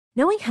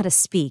Knowing how to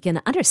speak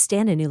and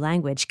understand a new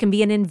language can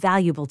be an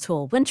invaluable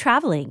tool when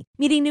traveling,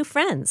 meeting new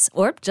friends,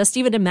 or just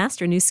even to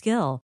master a new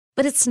skill.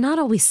 But it's not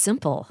always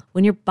simple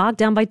when you're bogged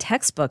down by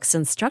textbooks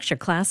and structured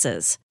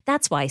classes.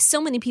 That's why so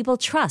many people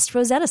trust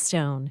Rosetta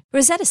Stone.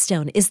 Rosetta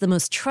Stone is the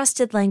most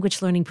trusted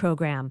language learning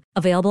program,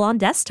 available on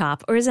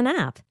desktop or as an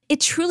app. It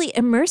truly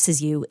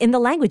immerses you in the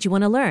language you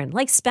want to learn,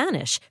 like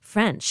Spanish,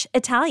 French,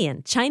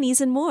 Italian,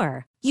 Chinese, and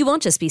more. You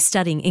won't just be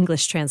studying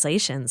English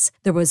translations.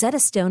 The Rosetta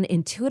Stone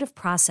intuitive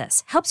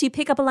process helps you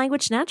pick up a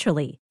language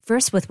naturally,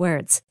 first with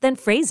words, then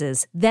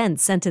phrases, then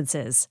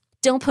sentences.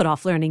 Don't put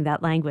off learning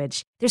that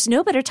language. There's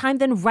no better time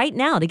than right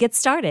now to get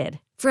started.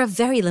 For a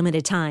very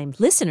limited time,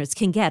 listeners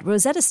can get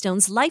Rosetta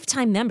Stone's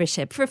lifetime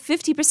membership for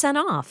 50%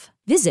 off.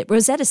 Visit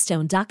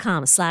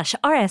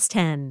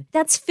rosettastone.com/rs10.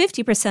 That's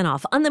 50%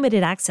 off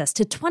unlimited access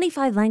to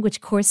 25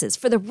 language courses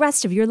for the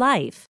rest of your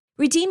life.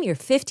 Redeem your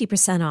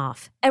 50%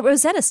 off at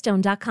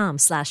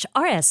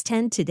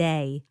rosettastone.com/rs10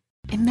 today.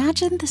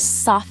 Imagine the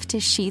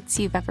softest sheets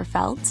you've ever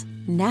felt.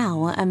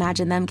 Now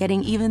imagine them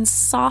getting even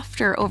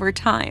softer over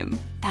time.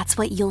 That's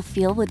what you'll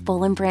feel with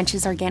Boll &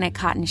 Branch's organic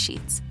cotton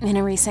sheets. In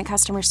a recent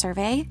customer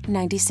survey,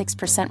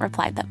 96%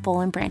 replied that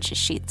Boll & Branch's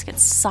sheets get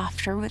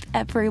softer with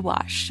every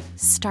wash.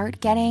 Start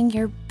getting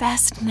your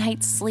best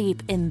night's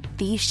sleep in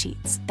these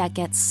sheets that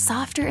get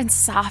softer and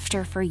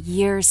softer for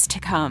years to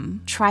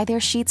come. Try their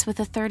sheets with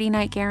a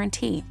 30-night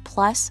guarantee,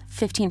 plus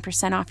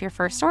 15% off your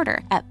first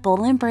order at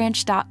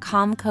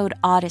bollandbranch.com code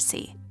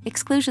Odyssey.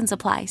 Exclusions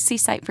apply. See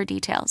site for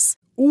details.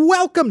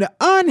 Welcome to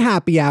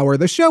Unhappy Hour,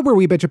 the show where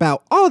we bitch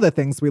about all the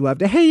things we love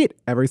to hate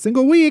every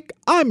single week.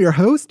 I'm your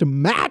host,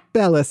 Matt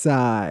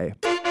Bellassai.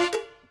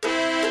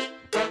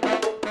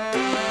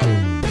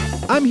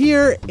 I'm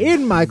here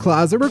in my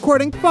closet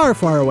recording far,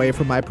 far away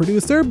from my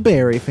producer,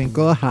 Barry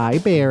Finkel. Hi,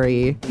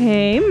 Barry.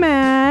 Hey,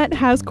 Matt.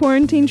 How's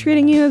quarantine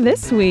treating you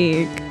this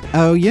week?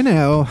 Oh, you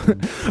know,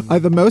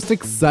 the most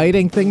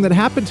exciting thing that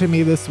happened to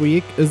me this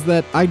week is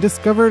that I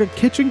discovered a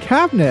kitchen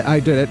cabinet I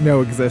didn't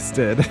know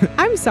existed.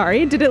 I'm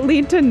sorry, did it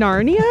lead to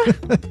Narnia?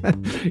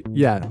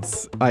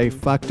 Yes, I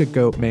fucked a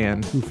goat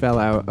man who fell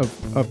out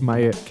of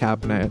my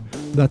cabinet.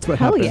 That's what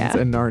happens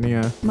in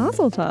Narnia.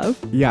 Mazel tov.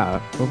 Yeah.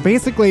 Well,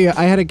 basically,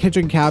 I had a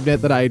kitchen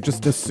cabinet that I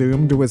just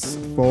assumed was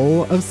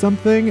full of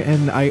something,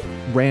 and I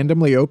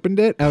randomly opened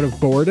it out of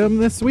boredom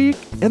this week,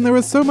 and there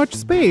was so much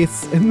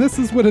space, and this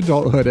is what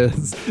adulthood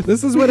is.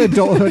 This is what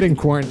adulthood in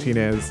quarantine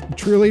is.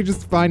 Truly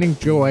just finding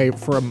joy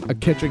from a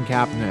kitchen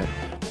cabinet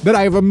that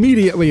I've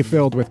immediately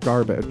filled with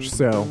garbage,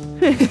 so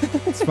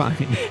it's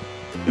fine.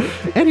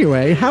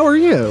 Anyway, how are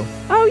you?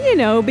 Oh, you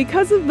know,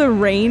 because of the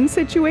rain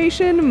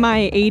situation,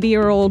 my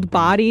 80-year-old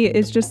body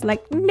is just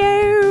like,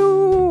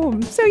 no.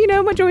 So, you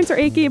know, my joints are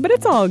achy, but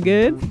it's all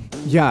good.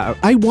 Yeah,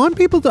 I want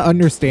people to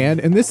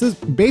understand, and this is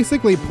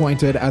basically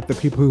pointed at the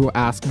people who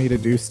ask me to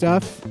do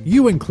stuff,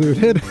 you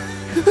included,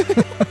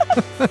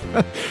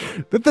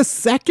 that the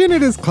second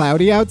it is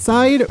cloudy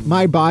outside,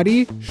 my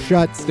body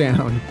shuts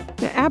down.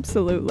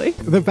 Absolutely.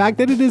 The fact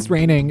that it is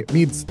raining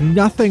means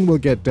nothing will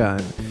get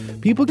done.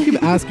 People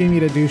keep asking me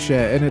to do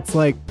shit, and it's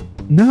like,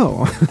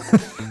 no,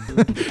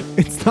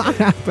 it's not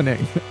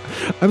happening.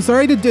 I'm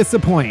sorry to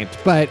disappoint,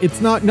 but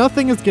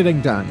nothing is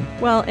getting done.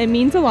 Well, it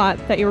means a lot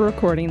that you're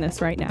recording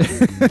this right now.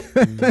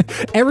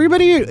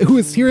 Everybody who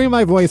is hearing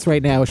my voice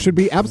right now should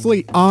be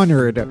absolutely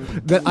honored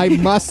that I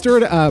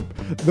mustered up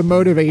the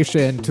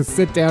motivation to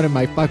sit down in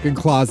my fucking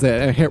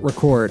closet and hit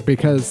record,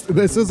 because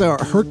this is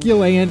a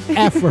Herculean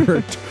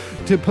effort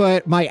to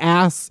put my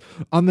ass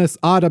on this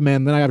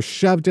ottoman that I have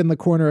shoved in the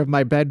corner of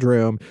my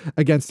bedroom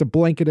against a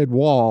blanketed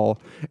wall,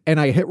 and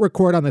I hit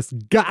record on this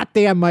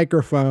goddamn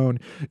microphone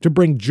to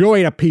bring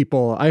joy to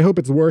people. I hope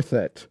it's worth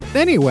it.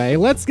 Anyway,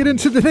 let's get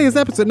into today's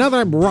episode. Now that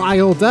I'm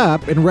riled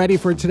up and ready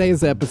for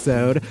today's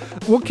episode,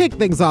 we'll kick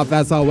things off,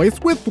 as always,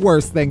 with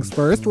Worst Things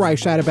First, where I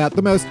shout about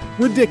the most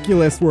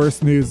ridiculous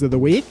worst news of the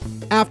week.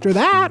 After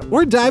that,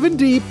 we're diving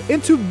deep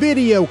into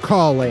video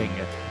calling,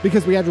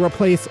 because we had to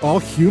replace all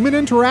human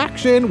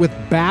interaction with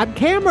bad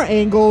camera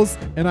angles,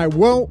 and I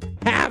won't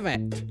have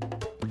it.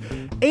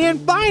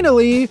 And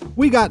finally,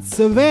 we got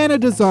Savannah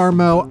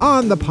DeZarmo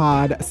on the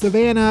pod.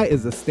 Savannah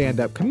is a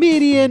stand-up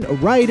comedian, a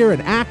writer, an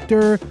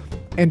actor.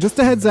 And just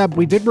a heads up,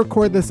 we did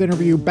record this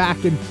interview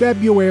back in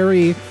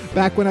February,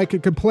 back when I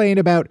could complain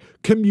about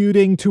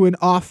commuting to an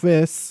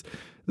office.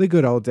 The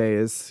good old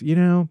days, you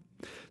know?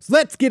 So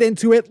let's get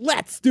into it.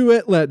 Let's do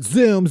it. Let's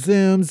zoom,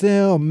 zoom,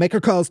 zoom. Make our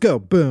calls go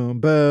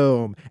boom,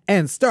 boom.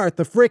 And start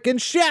the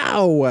frickin'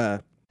 show.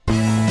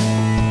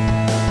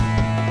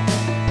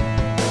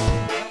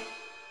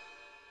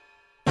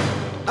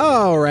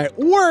 All right,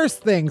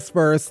 worst things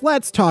first.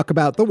 Let's talk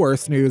about the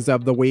worst news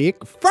of the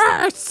week.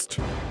 First,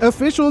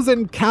 officials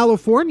in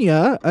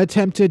California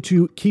attempted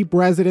to keep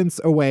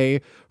residents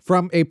away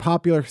from a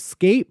popular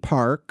skate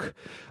park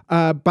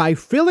by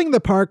filling the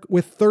park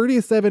with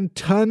 37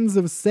 tons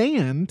of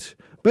sand.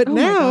 But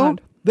now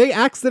They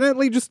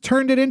accidentally just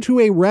turned it into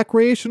a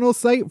recreational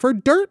site for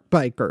dirt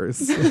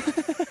bikers.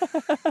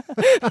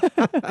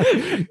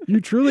 You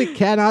truly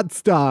cannot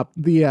stop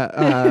the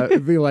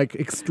like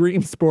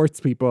extreme sports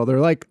people. They're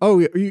like, oh,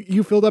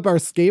 you filled up our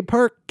skate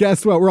park?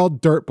 Guess what? We're all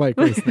dirt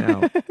bikers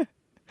now.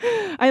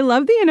 I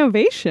love the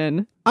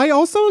innovation. I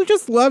also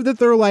just love that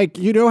they're like,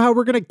 you know how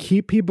we're going to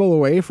keep people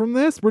away from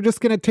this? We're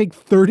just going to take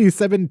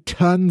 37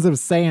 tons of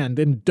sand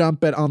and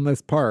dump it on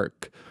this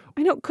park.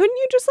 I know. Couldn't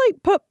you just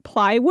like put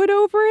plywood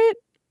over it?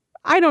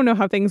 I don't know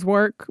how things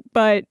work,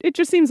 but it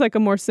just seems like a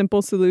more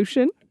simple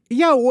solution.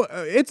 Yeah, well,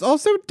 it's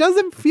also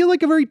doesn't feel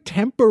like a very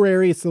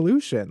temporary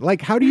solution.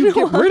 Like, how do you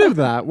get rid of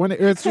that when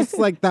it's just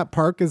like that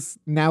park is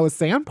now a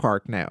sand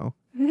park now?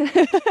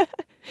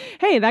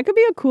 Hey, that could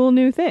be a cool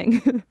new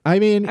thing. I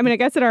mean, I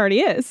guess it already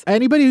is.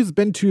 Anybody who's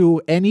been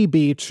to any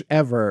beach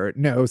ever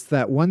knows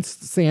that once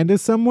sand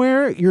is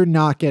somewhere, you're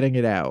not getting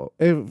it out.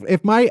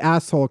 If my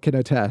asshole can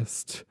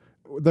attest,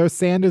 the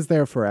sand is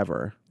there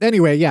forever.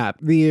 Anyway, yeah,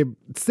 the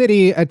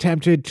city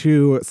attempted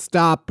to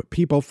stop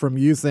people from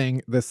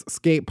using this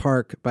skate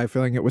park by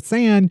filling it with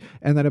sand,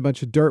 and then a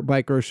bunch of dirt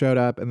bikers showed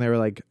up, and they were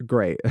like,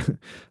 great.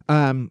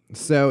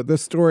 So the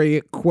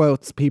story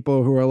quotes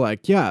people who are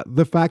like, yeah,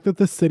 the fact that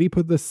the city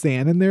put the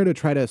sand in there to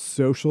try to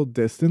social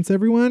distance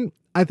everyone,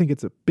 I think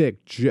it's a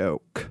big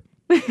joke.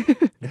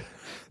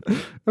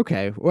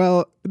 Okay,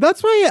 well,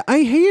 that's why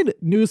I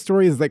hate news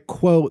stories that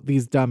quote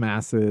these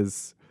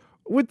dumbasses.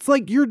 It's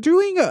like you're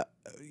doing a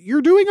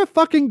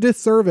fucking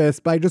disservice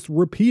by just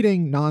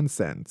repeating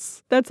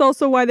nonsense. That's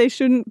also why they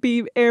shouldn't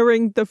be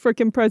airing the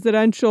frickin'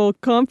 presidential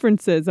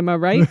conferences. Am I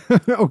right?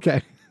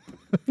 Okay.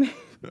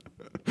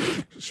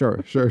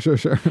 Sure.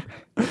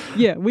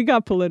 Yeah, we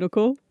got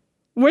political.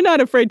 We're not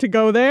afraid to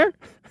go there.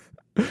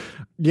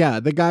 Yeah,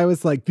 the guy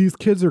was like, these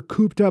kids are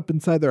cooped up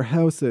inside their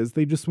houses.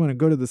 They just want to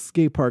go to the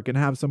skate park and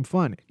have some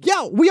fun.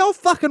 Yeah, we all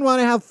fucking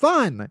want to have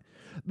fun.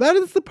 That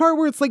is the part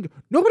where it's like,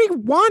 nobody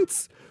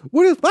wants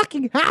what is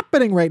fucking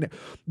happening right now.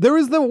 There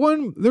was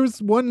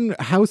one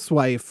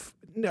housewife,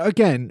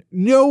 again,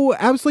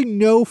 absolutely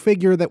no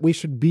figure that we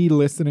should be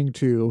listening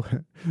to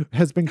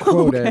has been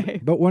quoted. Okay.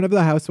 But one of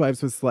the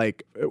housewives was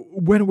like,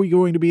 when are we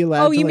going to be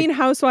allowed to... Oh, you mean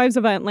Housewives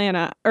of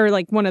Atlanta? Or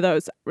like one of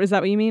those. Is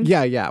that what you mean?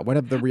 Yeah. One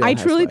of the real I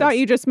truly thought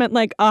you just meant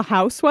like a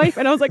housewife.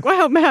 And I was like,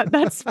 wow, Matt,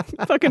 that's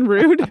fucking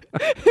rude.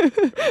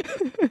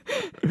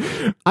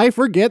 I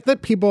forget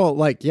that people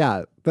like,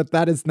 yeah,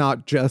 that is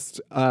not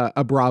just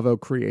a Bravo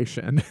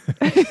creation.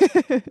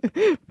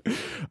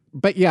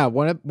 But yeah,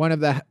 one of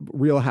the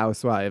Real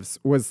Housewives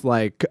was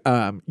like,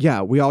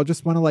 yeah, we all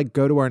just want to like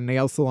go to our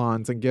nail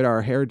salons and get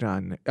our hair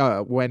done.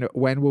 When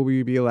will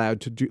we be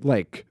allowed to do,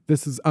 like,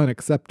 this is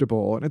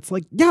unacceptable? And it's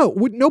like, yo,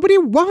 nobody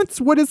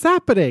wants what is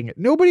happening.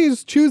 Nobody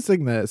is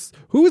choosing this.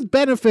 Who is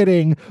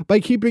benefiting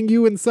by keeping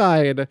you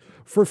inside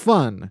for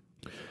fun?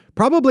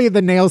 Probably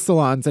the nail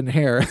salons and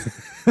hair.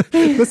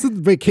 This is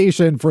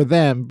vacation for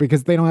them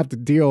because they don't have to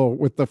deal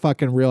with the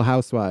fucking Real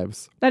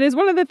Housewives. That is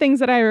one of the things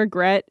that I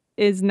regret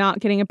is not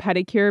getting a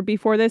pedicure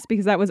before this,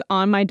 because that was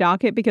on my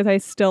docket, because I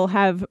still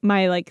have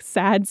my like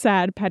sad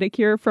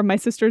pedicure from my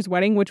sister's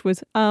wedding, which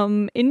was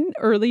in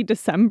early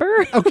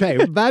December. Okay,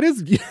 that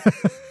is...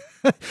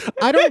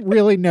 I don't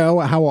really know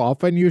how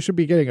often you should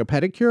be getting a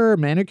pedicure or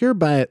manicure,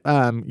 but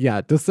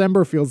yeah,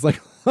 December feels like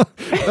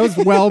that was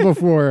well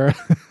before...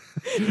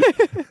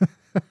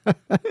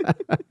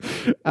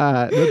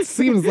 That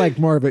seems like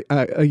more of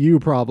a you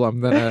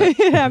problem than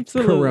a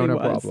Corona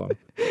problem.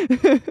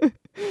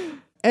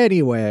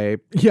 Anyway,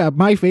 yeah,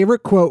 my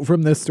favorite quote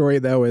from this story,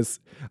 though, is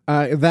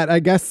that I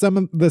guess some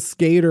of the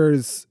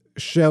skaters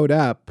showed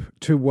up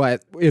to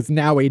what is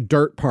now a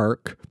dirt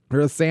park or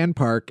a sand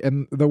park.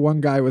 And the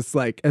one guy was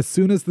like, as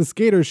soon as the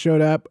skaters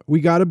showed up, we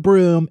got a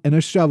broom and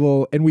a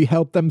shovel and we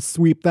helped them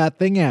sweep that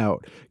thing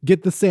out,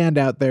 get the sand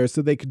out there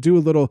so they could do a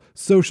little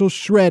social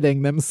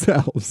shredding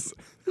themselves.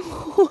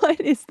 What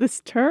is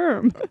this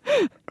term?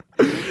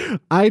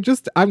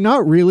 I'm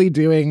not really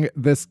doing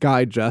this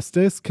guy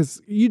justice,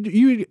 because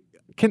you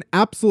can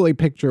absolutely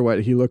picture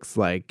what he looks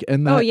like.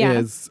 And that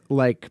is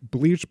like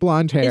bleach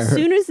blonde hair. As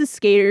soon as the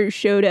skaters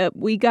showed up,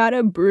 we got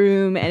a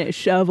broom and a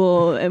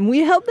shovel and we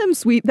helped them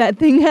sweep that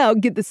thing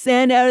out, get the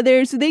sand out of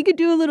there so they could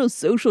do a little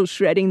social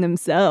shredding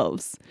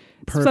themselves.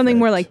 Perfect. Something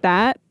more like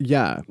that.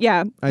 Yeah.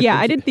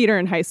 I did theater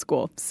in high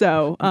school.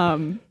 So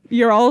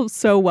you're all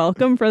so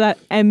welcome for that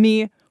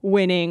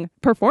Emmy-winning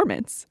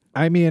performance.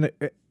 I mean,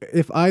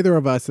 if either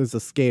of us is a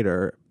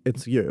skater,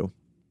 it's you.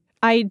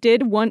 I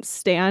did once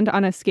stand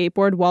on a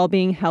skateboard while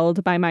being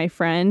held by my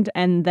friend,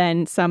 and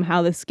then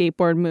somehow the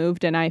skateboard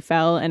moved and I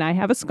fell and I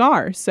have a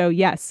scar. So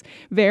yes,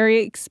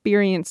 very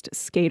experienced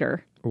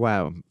skater.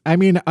 Wow. I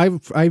mean,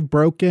 I've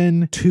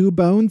broken 2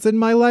 bones in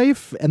my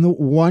life, and the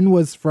one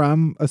was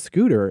from a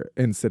scooter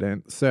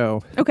incident.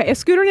 So okay, a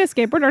scooter and a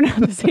skateboard are not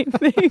the same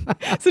thing.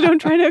 So don't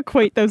try to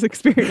equate those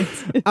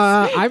experiences.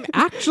 I'm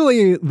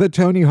actually the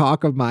Tony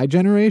Hawk of my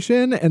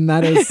generation, and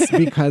that is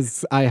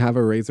because I have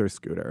a Razor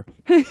scooter.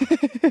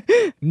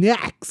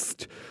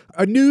 Next.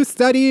 A new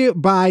study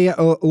by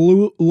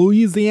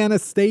Louisiana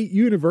State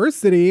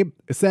University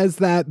says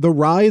that the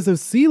rise of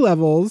sea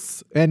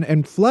levels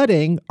and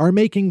flooding are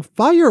making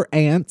fire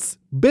ants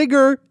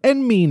bigger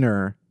and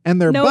meaner,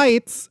 and their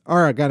bites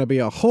are going to be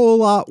a whole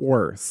lot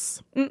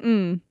worse.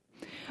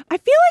 I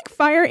feel like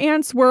fire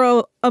ants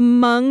were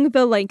among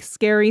the like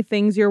scary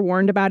things you're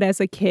warned about as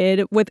a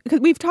kid because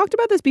we've talked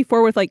about this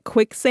before with like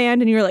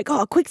quicksand and you're like,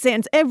 oh,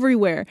 quicksand's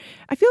everywhere.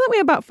 I feel that way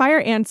about fire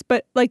ants,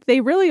 but like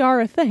they really are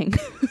a thing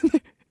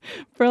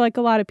for like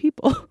a lot of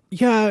people.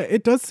 Yeah,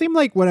 it does seem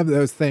like one of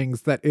those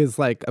things that is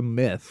like a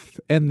myth.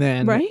 And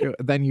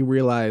then you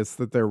realize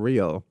that they're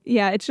real.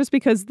 Yeah, it's just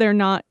because they're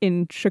not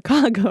in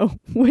Chicago,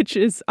 which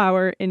is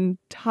our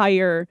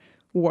entire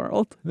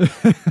world.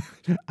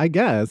 I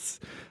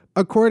guess.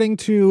 According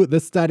to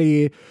the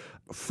study,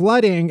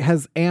 flooding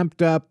has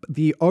amped up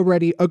the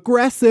already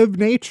aggressive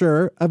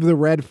nature of the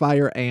red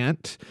fire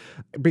ant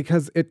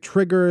because it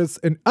triggers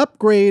an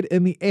upgrade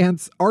in the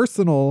ant's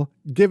arsenal,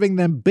 giving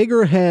them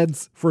bigger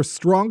heads for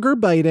stronger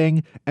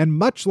biting and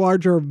much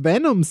larger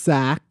venom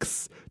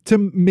sacs to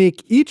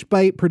make each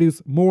bite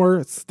produce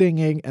more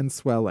stinging and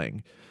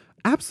swelling.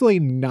 Absolutely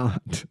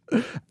not.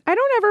 I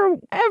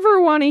don't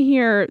ever want to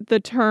hear the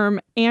term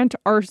ant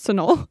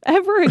arsenal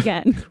ever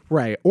again.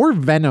 Right. Or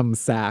venom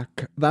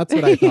sac. That's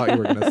what I thought you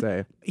were going to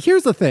say.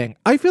 Here's the thing.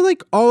 I feel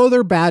like all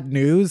other bad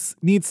news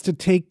needs to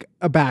take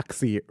a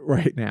backseat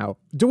right now.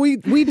 We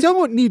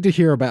don't need to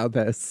hear about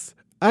this.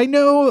 I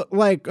know,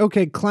 like,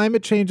 okay,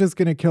 climate change is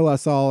going to kill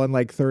us all in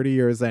like 30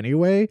 years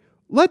anyway.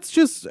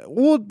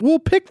 We'll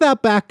pick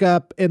that back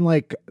up in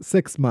like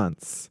 6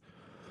 months.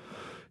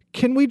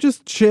 Can we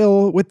just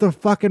chill with the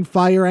fucking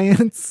fire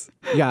ants?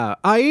 Yeah,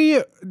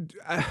 I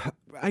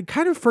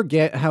kind of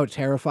forget how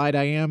terrified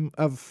I am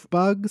of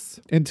bugs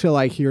until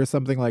I hear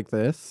something like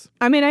this.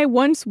 I mean, I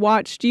once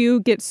watched you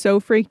get so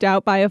freaked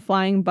out by a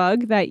flying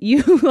bug that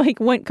you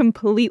like went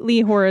completely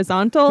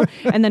horizontal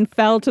and then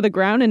fell to the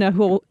ground in a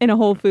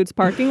Whole Foods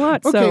parking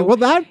lot. Okay, well,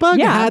 that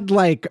bug had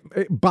like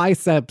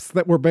biceps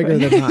that were bigger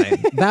than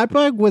mine. That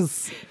bug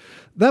was...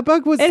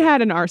 It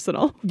had an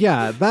arsenal.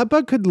 Yeah, that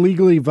bug could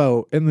legally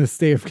vote in the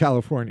state of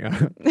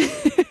California.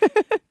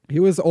 He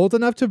was old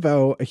enough to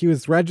vote, he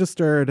was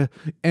registered,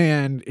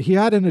 and he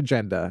had an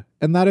agenda.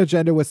 And that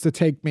agenda was to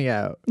take me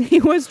out. He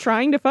was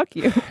trying to fuck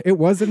you. It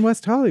was in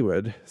West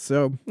Hollywood,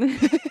 so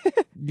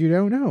you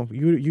don't know.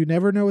 You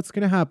never know what's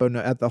going to happen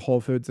at the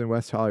Whole Foods in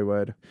West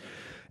Hollywood.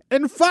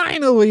 And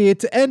finally,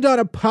 to end on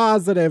a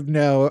positive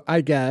note,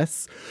 I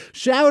guess,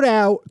 shout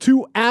out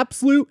to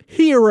absolute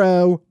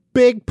hero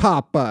Big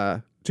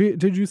Papa.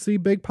 Did you see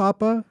Big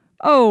Papa?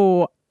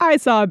 Oh, I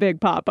saw Big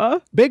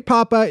Papa. Big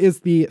Papa is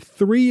the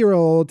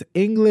 3-year-old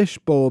English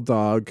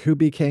bulldog who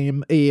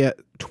became a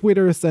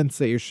Twitter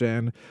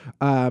sensation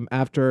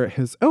after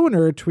his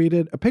owner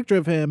tweeted a picture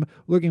of him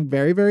looking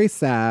very, very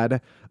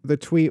sad. The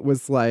tweet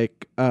was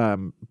like,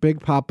 Big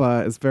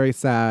Papa is very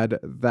sad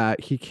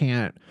that he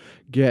can't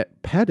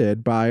get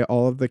petted by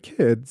all of the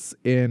kids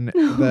in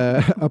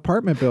the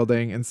apartment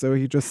building. And so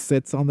he just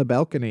sits on the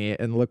balcony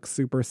and looks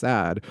super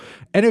sad.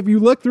 And if you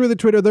look through the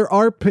Twitter, there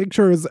are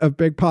pictures of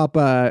Big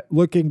Papa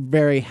looking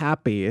very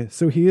happy.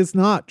 So he is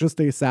not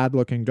just a sad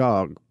looking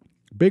dog.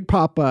 Big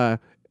Papa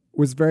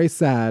was very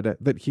sad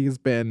that he's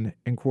been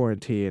in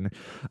quarantine.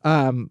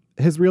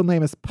 His real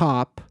name is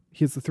Pop.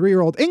 He's a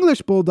 3-year-old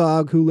English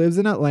bulldog who lives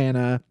in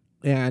Atlanta.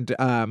 And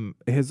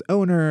his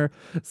owner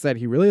said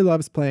he really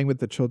loves playing with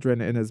the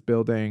children in his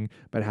building,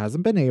 but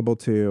hasn't been able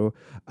to.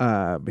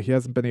 He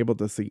hasn't been able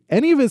to see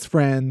any of his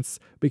friends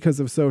because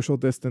of social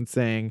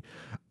distancing.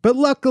 But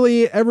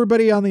luckily,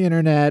 everybody on the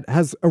internet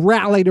has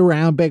rallied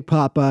around Big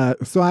Papa.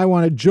 So I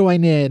want to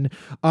join in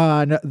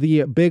on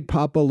the Big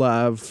Papa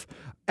love.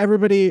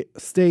 Everybody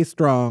stay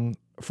strong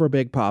for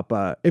Big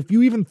Papa. If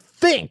you even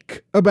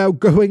think about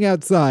going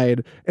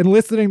outside and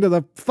listening to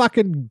the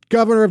fucking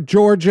governor of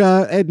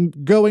Georgia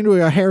and going to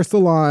a hair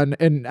salon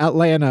in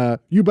Atlanta,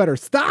 you better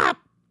stop,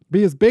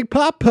 because Big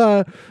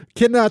Papa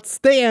cannot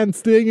stand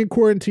staying in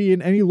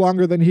quarantine any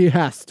longer than he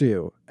has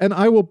to. And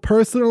I will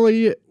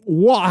personally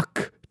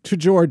walk to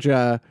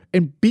Georgia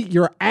and beat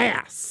your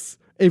ass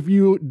if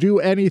you do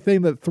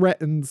anything that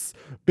threatens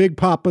Big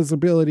Papa's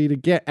ability to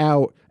get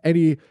out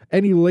any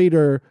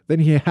later than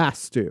he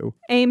has to.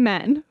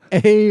 Amen.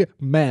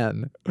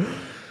 Amen.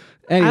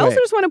 Anyway. I also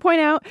just want to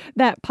point out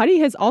that Putty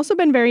has also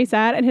been very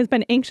sad and has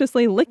been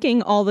anxiously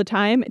licking all the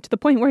time to the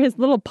point where his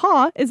little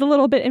paw is a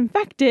little bit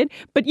infected,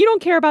 but you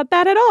don't care about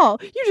that at all.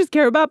 You just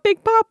care about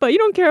Big Papa. You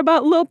don't care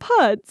about Lil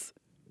Puds.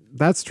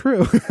 That's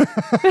true.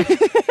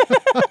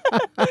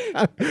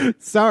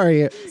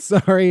 Sorry,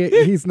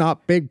 he's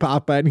not Big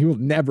Papa and he will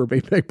never be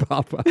Big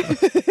Papa.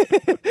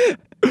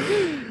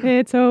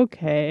 It's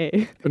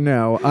okay.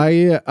 No,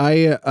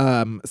 I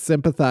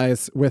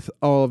sympathize with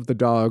all of the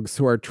dogs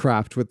who are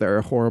trapped with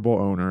their horrible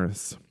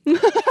owners.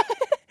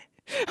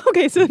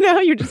 Okay, so now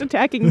you're just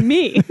attacking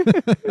me.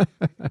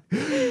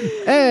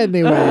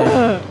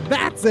 Anyway,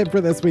 that's it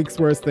for this week's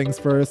Worst Things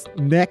First.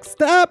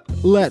 Next up,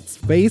 let's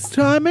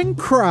FaceTime and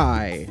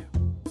cry.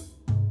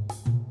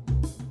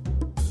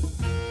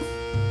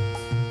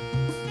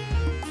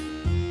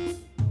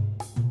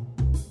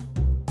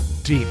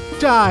 Deep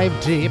dive,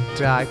 deep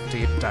dive,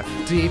 deep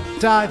dive, deep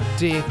dive,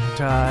 deep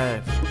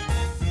dive.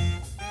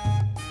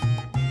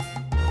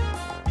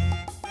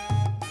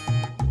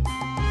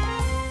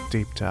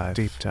 Deep dive,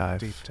 deep dive,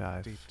 deep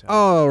dive, deep dive.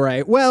 All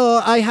right.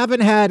 Well, I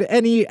haven't had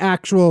any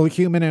actual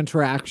human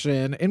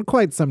interaction in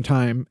quite some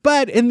time,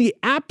 but in the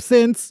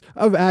absence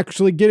of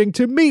actually getting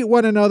to meet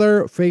one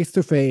another face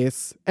to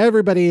face,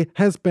 everybody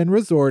has been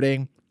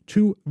resorting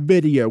to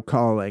video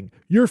calling.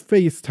 Your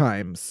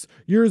FaceTimes,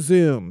 your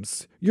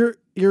Zooms, your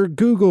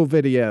Google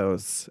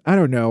videos. I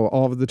don't know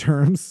all of the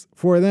terms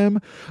for them.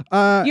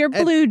 Your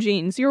Blue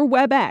Jeans, your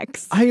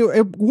WebEx.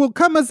 It will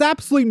come as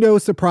absolutely no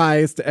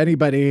surprise to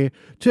anybody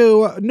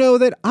to know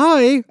that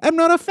I am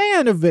not a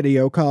fan of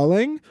video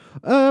calling,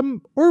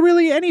 or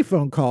really any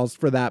phone calls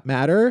for that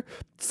matter.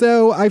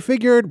 So I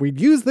figured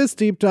we'd use this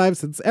deep dive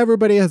since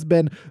everybody has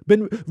been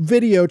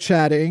video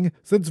chatting,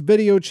 since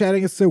video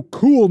chatting is so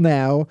cool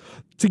now,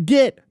 to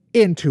get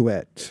into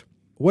it.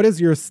 What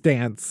is your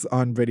stance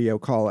on video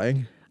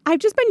calling? I've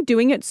just been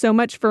doing it so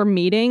much for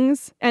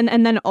meetings and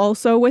then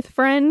also with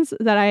friends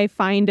that I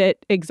find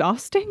it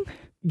exhausting.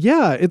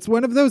 Yeah, it's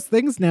one of those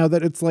things now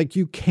that it's like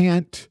you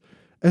can't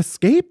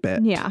escape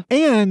it. Yeah.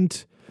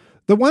 And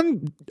the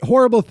one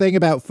horrible thing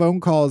about phone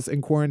calls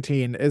in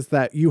quarantine is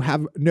that you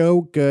have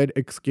no good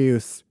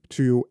excuse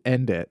to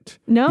end it.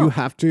 No.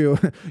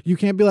 You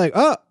can't be like,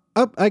 I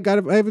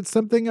have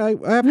something I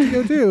have to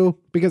go do,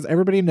 because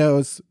everybody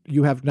knows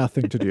you have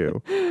nothing to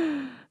do.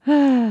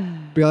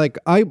 Be like,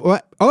 I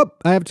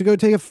have to go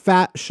take a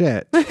fat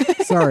shit.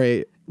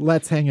 Sorry,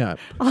 let's hang up.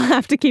 I'll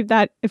have to keep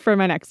that for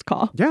my next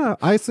call. Yeah,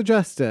 I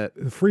suggest it.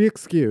 Free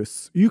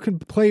excuse. You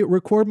can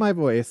record my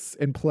voice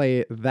and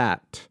play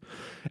that.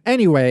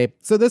 Anyway,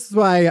 so this is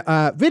why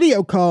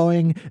video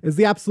calling is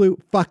the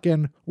absolute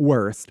fucking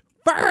worst.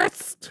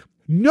 First,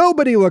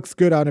 nobody looks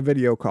good on a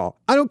video call.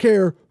 I don't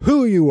care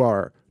who you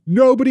are.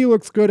 Nobody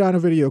looks good on a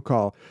video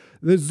call.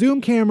 The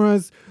Zoom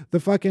cameras, the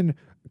fucking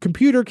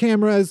computer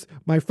cameras,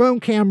 my phone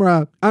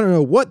camera, I don't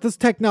know what this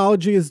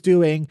technology is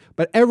doing,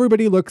 but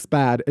everybody looks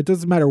bad. It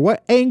doesn't matter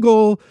what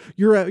angle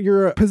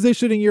you're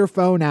positioning your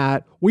phone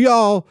at. We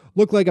all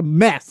look like a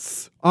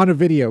mess on a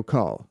video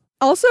call.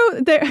 Also,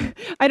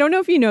 I don't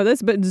know if you know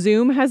this, but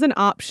Zoom has an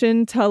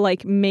option to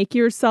like make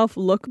yourself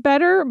look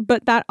better,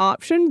 but that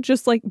option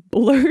just like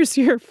blurs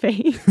your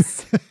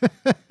face.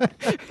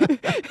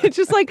 It's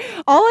just like,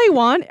 all I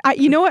want,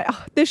 you know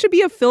what? There should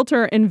be a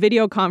filter in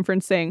video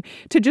conferencing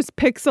to just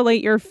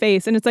pixelate your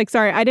face. And it's like,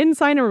 sorry, I didn't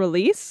sign a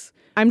release.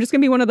 I'm just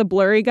going to be one of the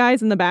blurry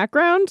guys in the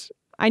background.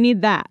 I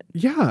need that.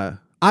 Yeah.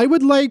 I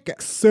would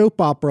like soap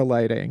opera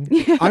lighting.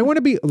 Yeah. I want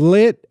to be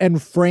lit and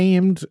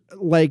framed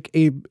like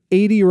a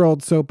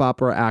 80-year-old soap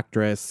opera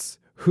actress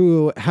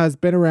who has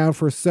been around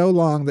for so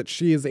long that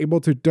she is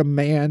able to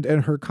demand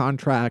in her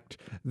contract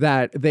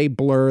that they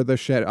blur the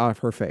shit off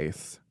her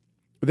face.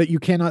 That you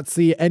cannot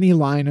see any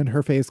line in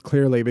her face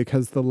clearly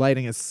because the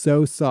lighting is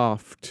so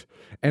soft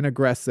and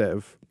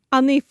aggressive.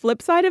 On the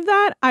flip side of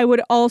that, I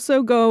would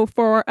also go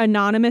for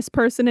anonymous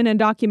person in a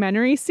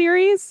documentary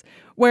series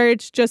where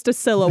it's just a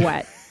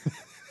silhouette.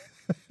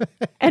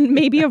 And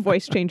maybe a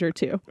voice changer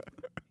too.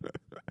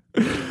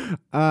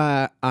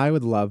 I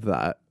would love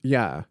that.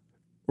 Yeah.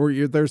 Or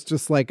there's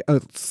just like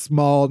a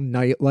small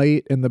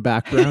nightlight in the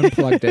background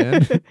plugged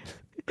in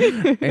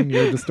and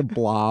you're just a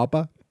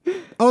blob.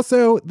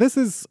 Also, this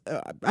is,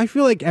 I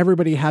feel like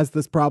everybody has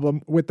this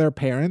problem with their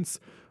parents.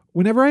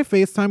 Whenever I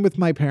FaceTime with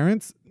my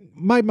parents,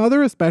 my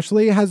mother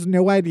especially has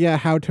no idea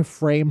how to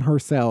frame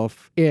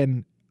herself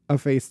in a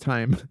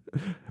FaceTime.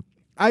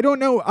 I don't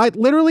know.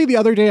 Literally the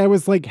other day I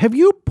was like, have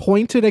you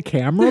pointed a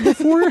camera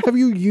before? Have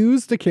you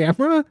used a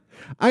camera?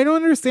 I don't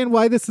understand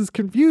why this is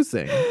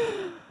confusing.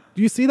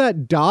 Do you see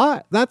that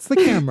dot? That's the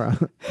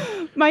camera.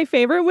 My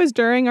favorite was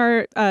during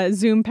our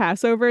Zoom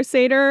Passover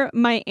Seder.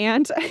 My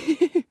aunt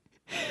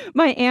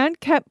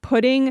kept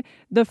putting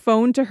the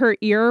phone to her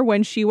ear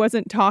when she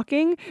wasn't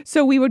talking.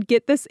 So we would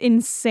get this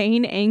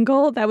insane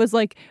angle that was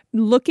like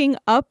looking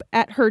up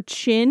at her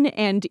chin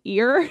and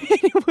ear.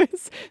 It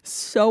was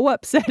so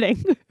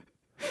upsetting.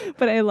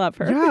 But I love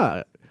her.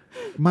 Yeah.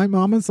 My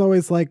mom is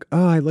always like,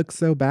 oh, I look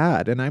so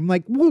bad. And I'm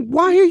like, well,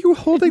 why are you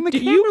holding the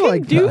camera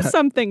like that? You can do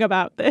something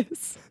about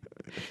this.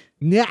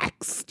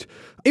 Next.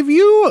 If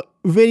you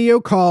video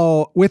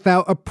call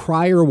without a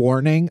prior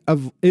warning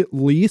of at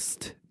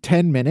least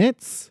 10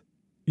 minutes,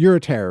 you're a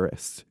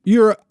terrorist.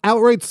 You're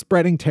outright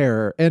spreading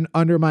terror and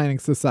undermining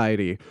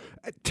society.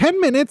 10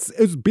 minutes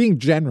is being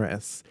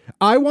generous.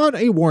 I want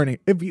a warning.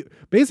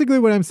 Basically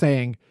what I'm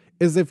saying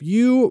is if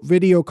you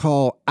video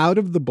call out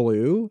of the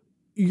blue,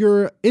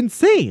 you're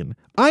insane.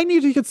 I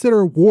need to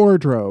consider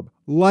wardrobe,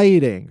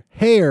 lighting,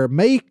 hair,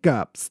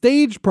 makeup,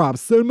 stage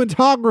props,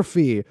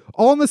 cinematography,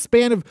 all in the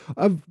span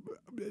of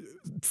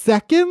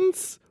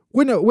seconds.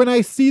 When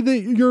I see that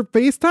you're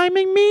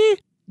FaceTiming me,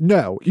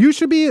 no, you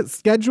should be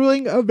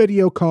scheduling a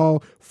video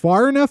call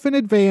far enough in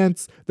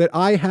advance that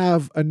I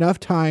have enough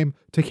time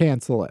to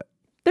cancel it.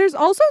 There's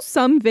also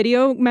some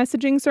video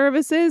messaging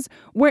services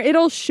where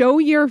it'll show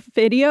your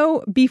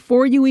video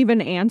before you even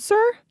answer.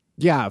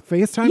 Yeah,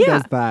 FaceTime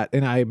does that,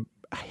 and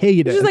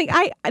hate it. It's just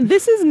like,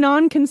 this is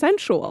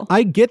non-consensual.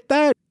 I get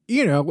that.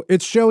 You know,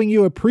 it's showing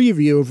you a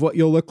preview of what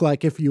you'll look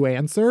like if you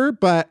answer,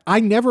 but I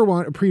never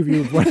want a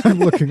preview of what I'm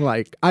looking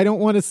like. I don't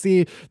want to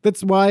see.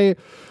 That's why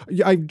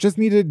I just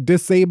need to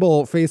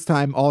disable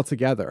FaceTime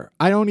altogether.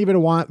 I don't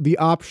even want the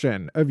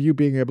option of you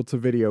being able to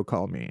video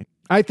call me.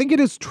 I think it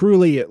is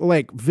truly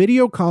like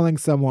video calling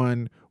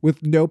someone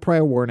with no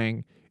prior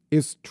warning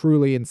is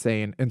truly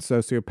insane and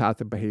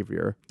sociopathic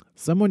behavior.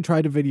 Someone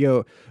tried to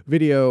video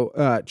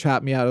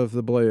chat me out of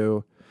the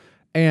blue.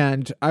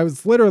 And I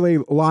was literally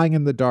lying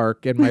in the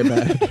dark in my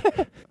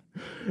bed.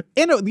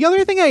 And the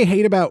other thing I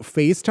hate about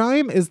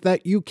FaceTime is that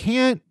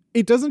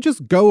it doesn't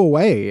just go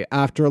away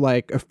after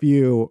like a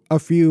few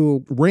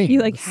rings.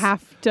 You like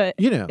have to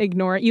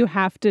ignore it. You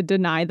have to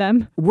deny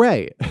them.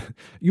 Right.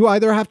 You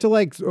either have to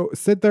like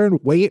sit there and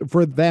wait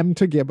for them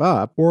to give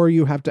up, or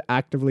you have to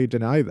actively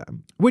deny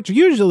them, which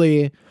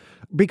usually,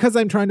 because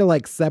I'm trying to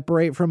like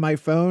separate from my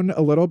phone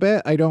a little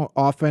bit, I don't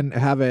often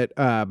have it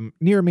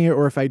near me,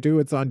 or if I do,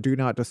 it's on do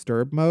not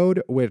disturb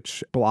mode,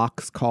 which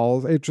blocks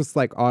calls. It just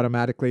like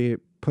automatically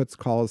puts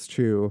calls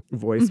to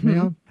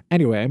voicemail.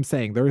 Anyway, I'm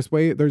saying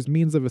there's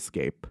means of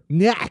escape.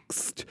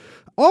 Next,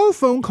 all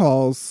phone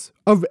calls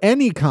of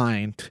any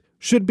kind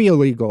should be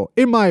illegal,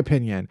 in my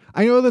opinion.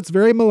 I know that's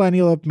very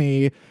millennial of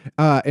me,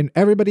 and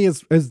everybody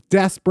is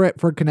desperate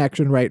for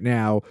connection right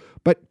now,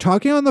 but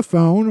talking on the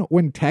phone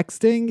when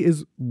texting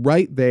is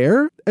right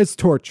there is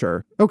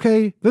torture,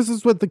 okay? This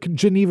is what the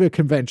Geneva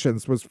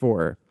Conventions was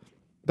for.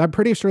 I'm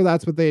pretty sure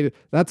that's what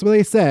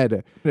they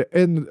said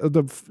in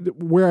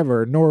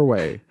wherever,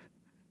 Norway.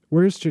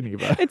 Where's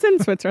Geneva? It's in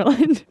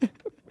Switzerland.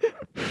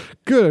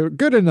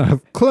 Good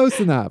enough. Close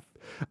enough.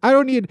 I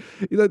don't need.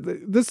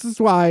 This is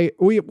why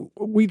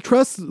we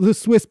trust the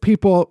Swiss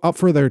people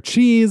for their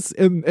cheese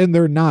and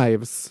their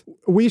knives.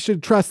 We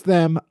should trust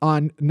them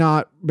on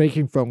not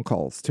making phone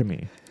calls to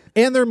me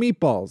and their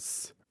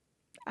meatballs.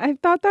 I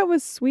thought that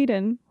was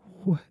Sweden.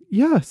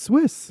 Yeah,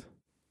 Swiss.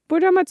 We're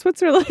talking about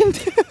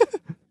Switzerland.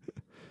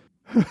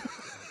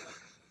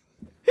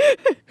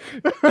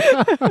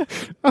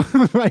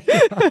 Oh my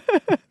God.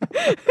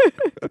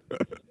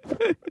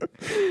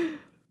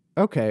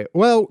 Okay,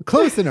 well,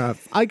 close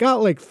enough. I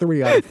got like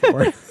 3 out of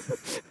 4.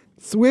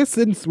 Swiss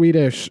and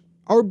Swedish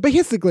are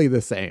basically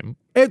the same.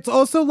 It's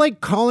also like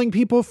calling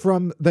people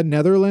from the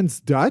Netherlands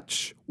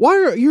Dutch. Why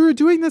are you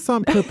doing this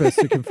on purpose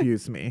to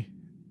confuse me?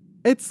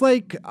 It's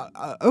like,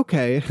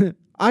 okay,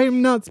 I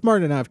am not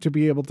smart enough to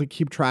be able to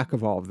keep track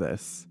of all of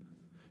this.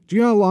 Do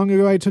you know how long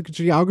ago I took a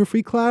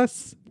geography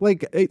class?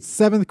 Like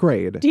 7th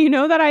grade. Do you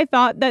know that I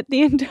thought that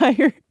the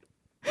entire...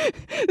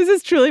 This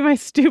is truly my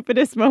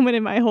stupidest moment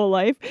in my whole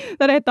life,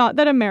 that I thought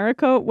that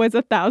America was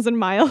 1,000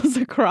 miles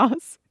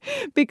across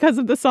because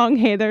of the song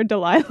Hey There,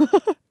 Delilah.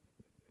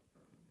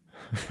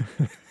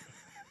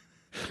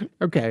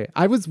 Okay,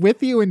 I was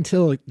with you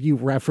until you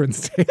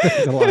referenced Hey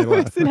There,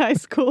 Delilah. I was in high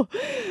school.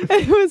 And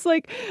it was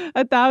like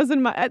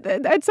 1,000 miles.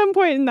 At some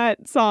point in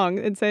that song,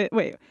 it said,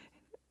 wait,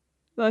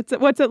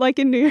 what's it like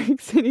in New York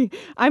City?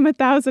 I'm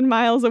 1,000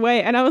 miles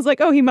away. And I was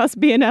like, oh, he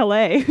must be in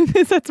LA.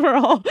 That's where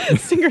all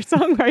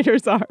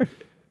singer-songwriters are.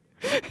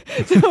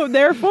 So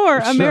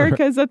therefore, Sure.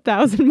 America's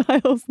 1,000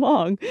 miles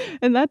long.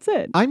 And that's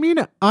it. I mean,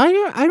 I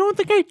don't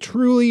think I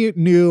truly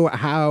knew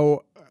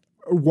how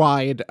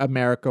wide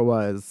America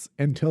was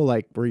until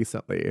like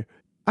recently.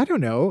 I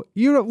don't know.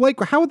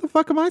 How the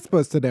fuck am I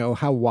supposed to know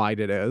how wide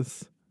it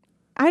is?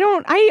 I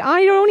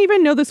don't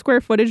even know the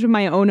square footage of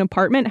my own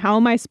apartment. How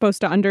am I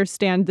supposed to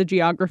understand the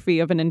geography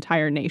of an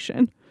entire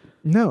nation?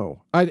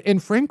 No.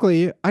 And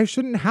frankly, I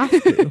shouldn't have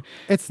to.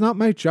 It's not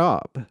my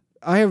job.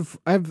 I have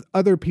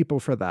other people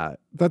for that.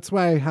 That's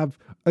why I have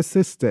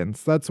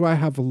assistants. That's why I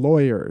have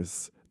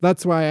lawyers.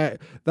 That's why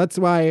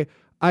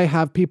I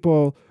have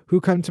people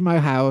who come to my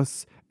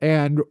house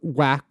and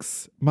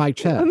wax my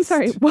chest. I'm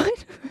sorry,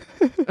 what?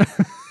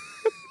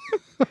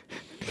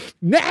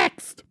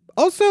 Next!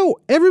 Also,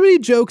 everybody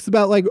jokes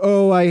about like,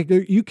 oh,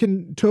 you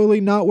can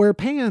totally not wear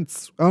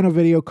pants on a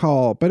video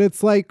call. But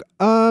it's like,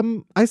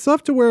 I still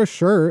have to wear a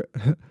shirt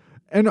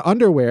and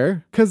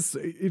underwear. Because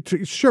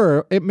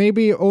sure, it may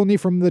be only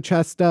from the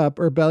chest up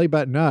or belly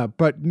button up.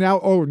 But now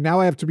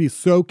I have to be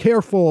so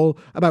careful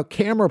about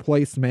camera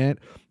placement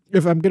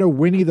if I'm going to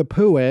Winnie the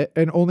Pooh it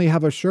and only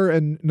have a shirt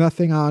and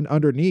nothing on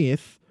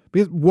underneath.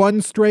 Because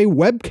one stray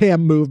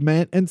webcam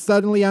movement and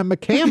suddenly I'm a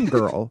cam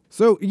girl.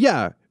 So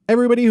yeah.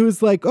 Everybody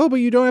who's like, oh, but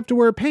you don't have to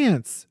wear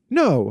pants.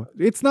 No,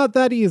 it's not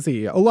that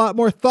easy. A lot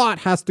more thought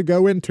has to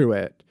go into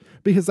it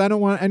because I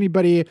don't want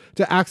anybody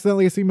to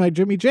accidentally see my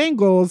Jimmy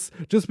Jangles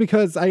just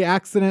because I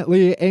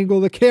accidentally angle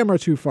the camera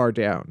too far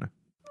down.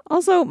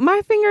 Also,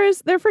 my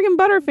fingers, they're freaking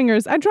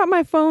butterfingers. I drop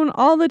my phone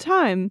all the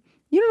time.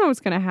 You don't know what's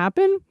going to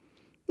happen.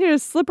 You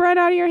just slip right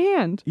out of your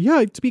hand.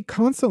 Yeah, to be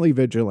constantly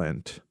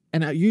vigilant.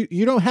 And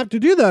you don't have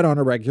to do that on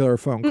a regular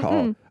phone call.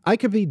 Mm-mm. I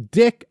could be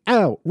dick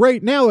out.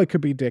 Right now I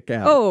could be dick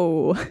out.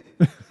 Oh.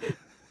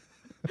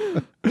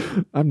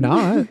 I'm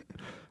not.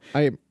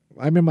 I'm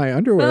in my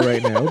underwear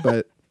right now,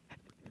 but...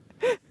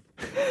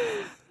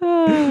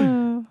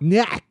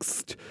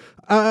 Next.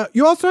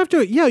 You also have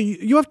to,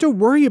 you have to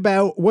worry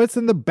about what's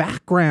in the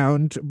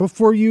background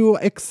before you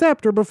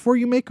accept or before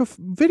you make a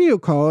video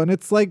call. And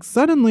it's like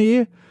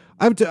suddenly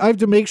I have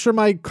to make sure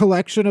my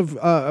collection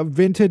of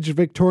vintage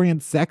Victorian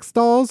sex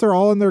dolls are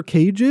all in their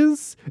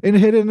cages and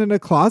hidden in a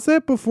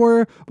closet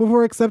before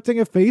accepting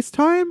a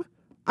FaceTime.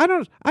 I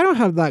don't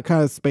have that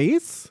kind of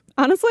space.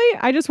 Honestly,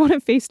 I just want to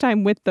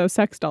FaceTime with those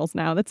sex dolls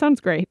now. That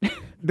sounds great.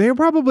 They're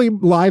probably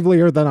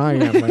livelier than I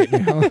am right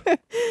now.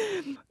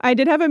 I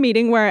did have a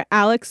meeting where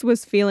Alex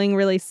was feeling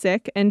really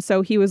sick, and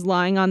so he was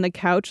lying on the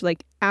couch,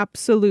 like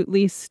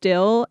absolutely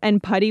still,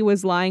 and Putty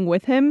was lying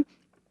with him.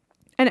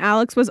 And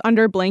Alex was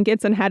under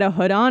blankets and had a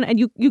hood on, and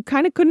you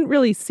kind of couldn't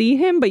really see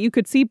him, but you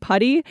could see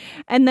Putty.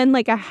 And then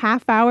like a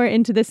half hour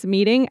into this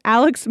meeting,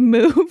 Alex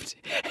moved,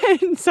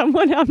 and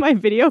someone on my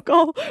video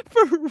call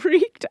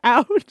freaked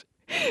out.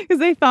 Because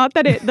they thought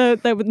that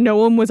that no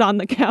one was on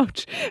the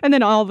couch. And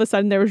then all of a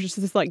sudden there was just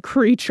this like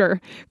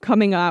creature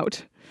coming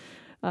out.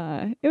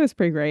 It was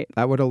pretty great.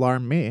 That would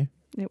alarm me.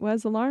 It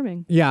was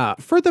alarming. Yeah,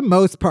 for the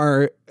most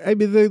part, I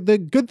mean, the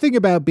good thing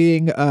about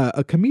being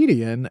a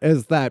comedian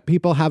is that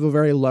people have a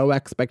very low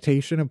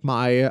expectation of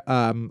my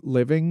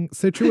living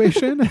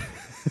situation.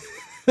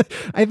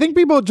 I think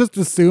people just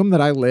assume that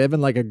I live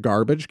in like a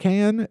garbage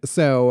can.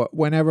 So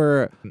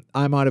whenever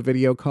I'm on a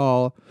video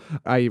call,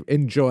 I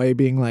enjoy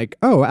being like,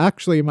 oh,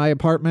 actually, my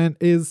apartment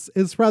is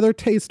rather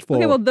tasteful.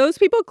 Okay, well, those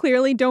people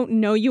clearly don't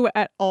know you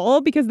at all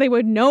because they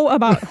would know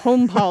about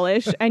home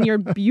polish and your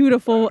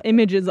beautiful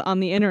images on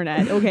the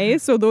internet. Okay,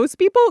 so those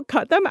people,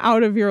 cut them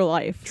out of your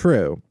life.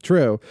 True.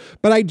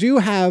 But I do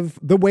have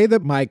the way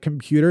that my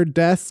computer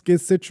desk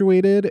is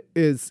situated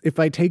is if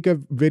I take a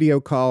video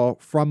call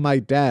from my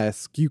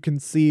desk, you can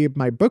see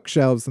my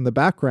bookshelves in the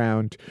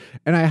background,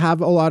 and I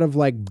have a lot of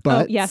like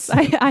butts. Oh, yes,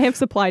 I have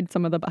supplied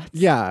some of the butts.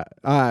 Yeah,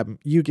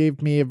 you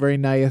gave me a very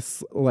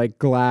nice like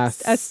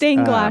glass, a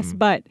stained glass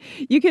butt.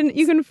 You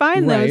can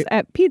find those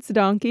at Pizza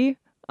Donkey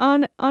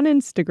on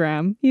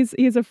Instagram.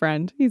 He's a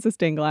friend. He's a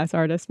stained glass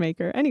artist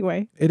maker.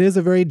 Anyway, it is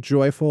a very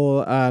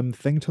joyful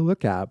thing to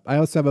look at. I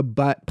also have a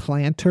butt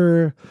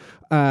planter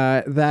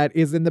that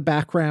is in the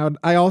background.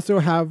 I also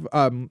have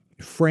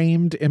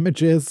framed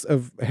images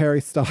of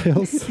Harry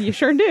Styles. You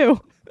sure do.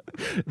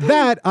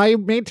 That I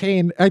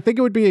maintain. I think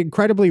it would be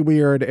incredibly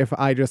weird if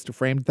I just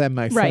framed them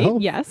myself.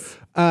 Right, yes.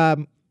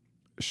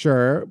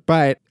 Sure,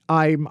 but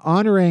I'm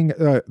honoring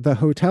the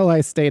hotel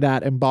I stayed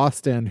at in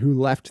Boston who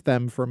left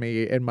them for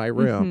me in my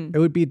room. Mm-hmm. It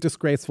would be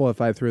disgraceful if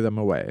I threw them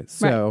away.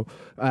 So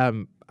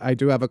I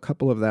do have a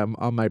couple of them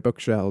on my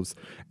bookshelves.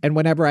 And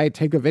whenever I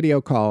take a video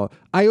call,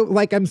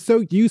 I'm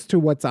so used to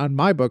what's on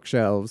my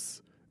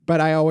bookshelves, but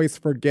I always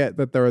forget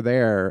that they're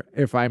there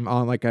if I'm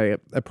on like a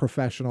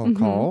professional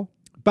call.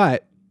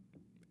 But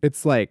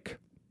it's like,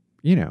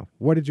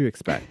 what did you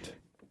expect?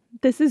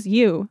 This is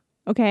you,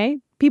 okay?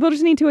 People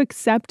just need to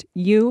accept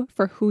you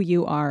for who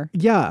you are.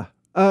 Yeah.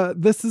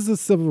 This is a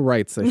civil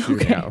rights issue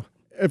now.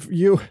 If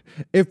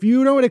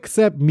you don't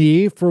accept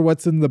me for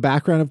what's in the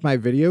background of my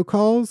video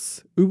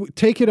calls,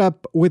 take it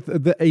up with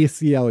the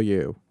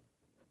ACLU.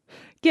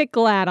 Get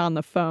GLAAD on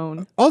the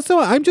phone. Also,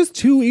 I'm just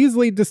too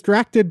easily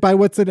distracted by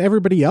what's in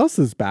everybody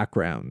else's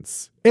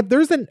backgrounds. If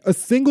there's a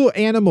single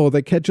animal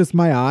that catches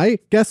my eye,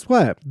 guess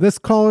what? This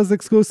call is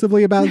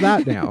exclusively about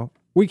that now.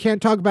 We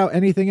can't talk about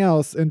anything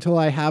else until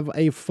I have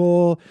a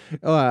full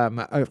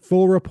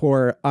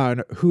report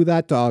on who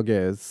that dog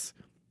is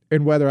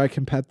and whether I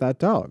can pet that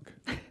dog.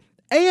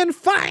 And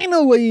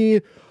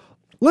finally,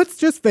 let's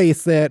just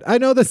face it. I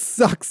know this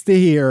sucks to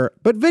hear,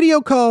 but video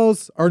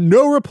calls are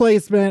no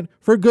replacement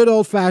for good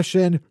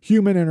old-fashioned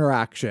human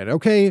interaction,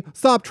 okay?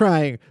 Stop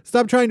trying.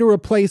 Stop trying to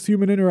replace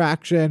human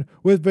interaction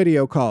with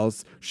video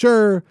calls.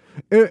 Sure,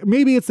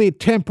 maybe it's a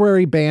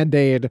temporary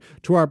Band-Aid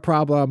to our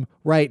problem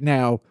right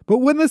now, but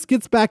when this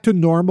gets back to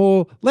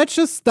normal, let's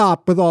just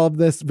stop with all of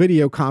this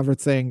video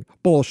conferencing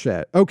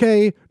bullshit,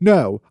 okay?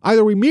 No,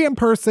 either we meet in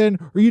person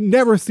or you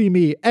never see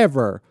me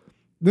ever.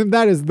 Then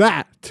that is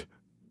that.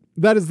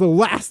 That is the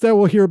last I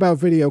will hear about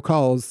video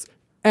calls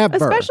ever.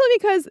 Especially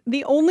because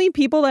the only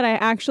people that I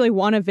actually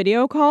want a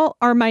video call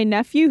are my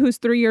nephew, who's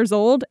 3 years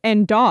old,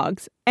 and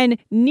dogs. And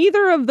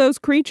neither of those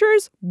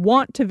creatures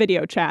want to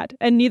video chat,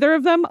 and neither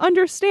of them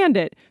understand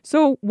it.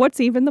 So what's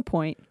even the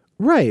point?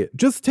 Right.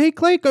 Just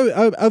take like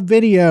a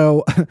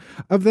video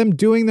of them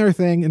doing their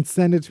thing and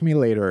send it to me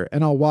later,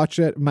 and I'll watch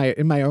it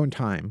in my own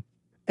time.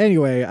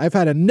 Anyway, I've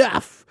had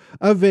enough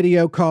of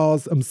video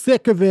calls. I'm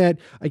sick of it.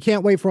 I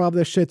can't wait for all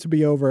this shit to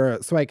be over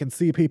so I can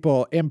see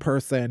people in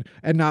person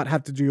and not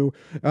have to do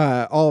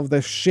all of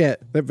this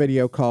shit that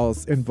video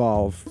calls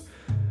involve.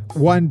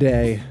 One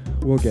day,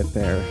 we'll get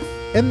there.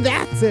 And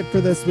that's it for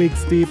this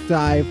week's Deep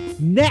Dive.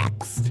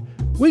 Next,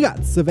 we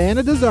got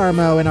Savannah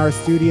DeZarmo in our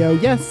studio.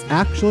 Yes,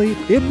 actually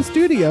in the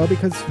studio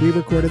because we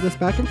recorded this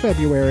back in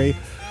February.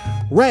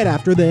 Right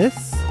after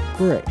this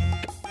break.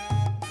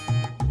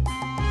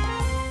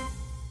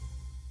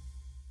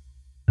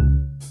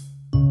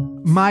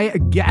 My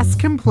guest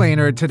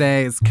complainer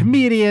today is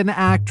comedian,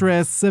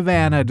 actress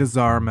Savannah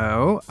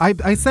DeZarmo.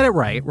 I said it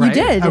right? You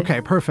did. Okay,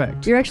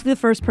 perfect. You're actually the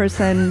first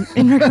person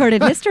in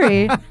recorded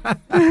history.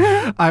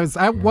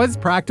 I was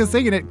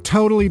practicing, and it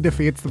totally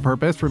defeats the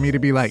purpose for me to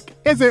be like,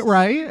 is it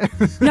right?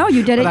 No,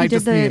 you did it. But You I did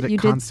just the need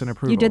constant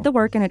approval. You did the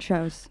work, and it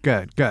shows.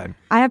 Good.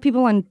 I have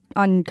people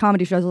on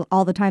comedy shows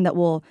all the time that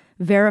will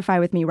verify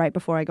with me right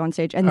before I go on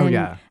stage, and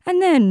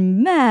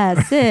then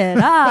mess it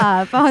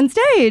up on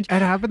stage.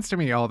 It happens to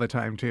me all the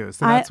time too,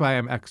 so that's why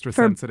I'm extra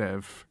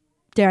sensitive.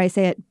 Dare I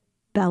say it?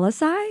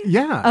 Bellaci?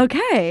 Yeah.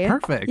 Okay.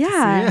 Perfect.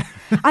 Yeah.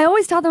 I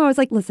always tell them, I was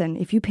like, listen,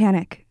 if you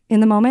panic in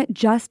the moment,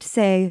 just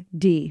say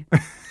D.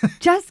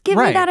 Just give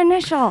me that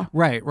initial.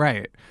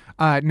 Right.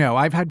 No,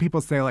 I've had people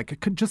say like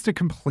just a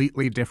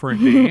completely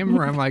different name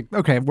where I'm like,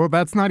 okay, well,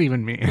 that's not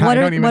even me. What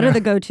are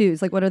the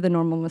go-tos? Like, what are the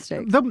normal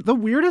mistakes? The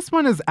weirdest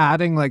one is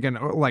adding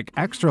like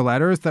extra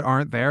letters that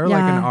aren't there,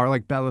 like an R,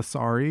 like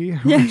Belisari.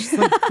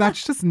 Yeah.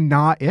 That's just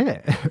not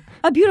it.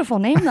 A beautiful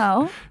name,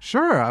 though.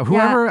 Sure.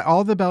 Whoever,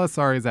 all the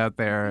Belisaris out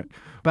there.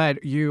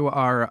 But you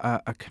are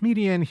a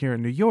comedian here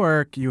in New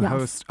York. You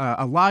host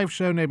a live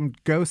show named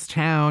Ghost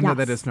Town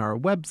that is now a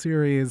web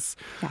series.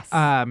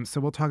 Yes.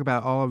 So we'll talk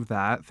about all of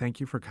that. Thank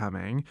you for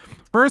coming.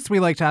 First, we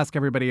like to ask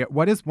everybody,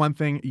 what is one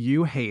thing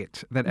you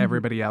hate that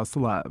everybody else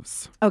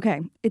loves?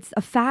 Okay. It's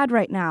a fad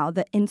right now,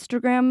 the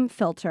Instagram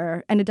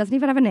filter, and it doesn't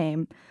even have a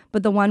name,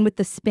 but the one with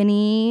the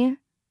spinny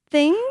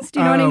things. Do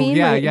you know what I mean?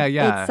 Yeah, Where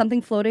yeah. It's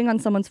something floating on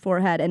someone's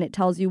forehead, and it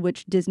tells you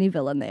which Disney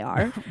villain they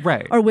are.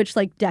 Right. Or which,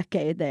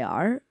 decade they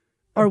are.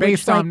 Or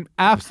based on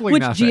absolutely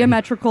which nothing.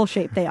 Geometrical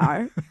shape they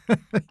are.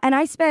 And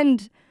I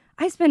spend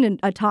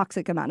a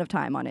toxic amount of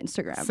time on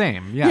Instagram.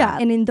 Same, yeah. Yeah,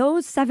 and in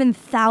those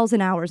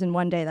 7,000 hours in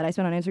one day that I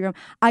spend on Instagram,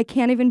 I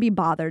can't even be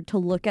bothered to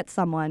look at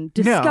someone,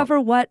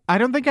 discover what... I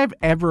don't think I've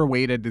ever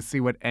waited to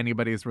see what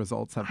anybody's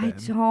results have been.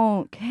 I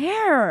don't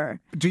care.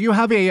 Do you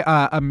have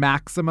a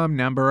maximum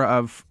number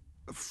of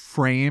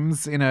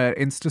frames in an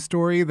Insta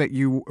story that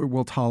you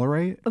will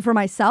tolerate? For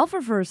myself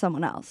or for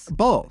someone else?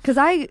 Both. Because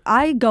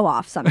I go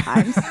off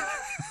sometimes.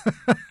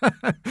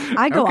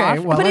 I go off.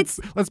 Well, but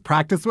let's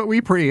practice what we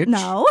preach.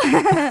 No,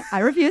 I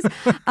refuse.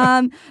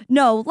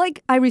 No,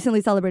 I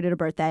recently celebrated a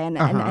birthday,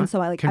 and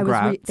so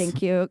Congrats.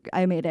 thank you.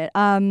 I made it.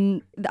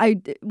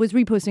 I was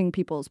reposting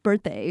people's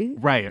birthday.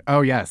 Right.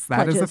 Oh yes,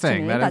 that is a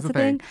thing. That's a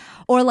thing.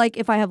 Or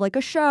if I have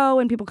a show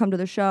and people come to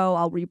the show,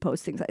 I'll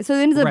repost things. So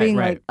it ends up being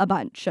a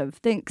bunch of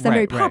things. I'm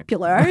very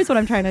popular. Is what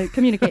I'm trying to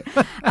communicate.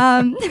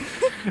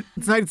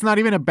 It's not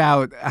even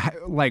about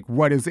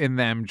what is in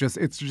them.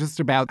 It's just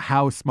about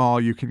how small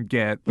you can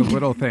get the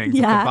little things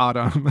at the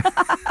bottom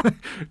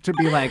to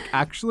be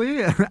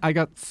actually, I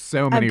got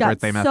so many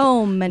birthday messages.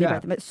 So many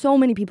birthday. So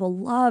many people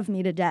love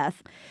me to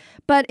death.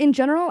 But in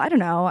general, I don't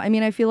know. I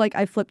mean, I feel like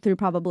I flipped through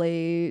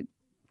probably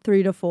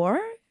 3 to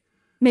 4.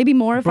 Maybe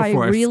more if I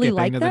really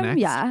like them.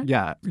 Yeah.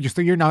 Yeah.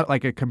 So you're not a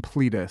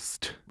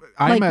completist.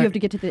 You have to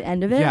get to the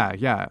end of it?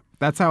 Yeah.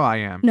 That's how I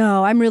am.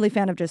 No, I'm really a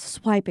fan of just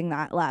swiping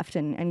that left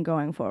and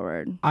going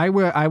forward. I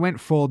went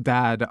full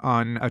dad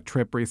on a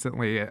trip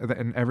recently,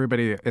 and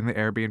everybody in the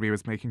Airbnb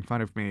was making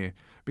fun of me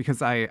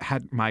because I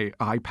had my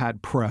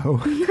iPad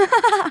Pro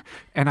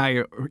and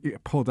I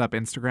pulled up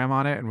Instagram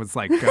on it and was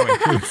going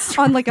through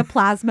on a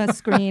plasma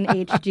screen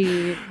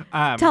HD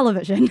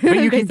television. But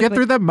you can get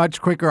through them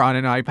much quicker on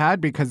an iPad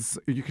because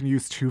you can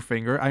use 2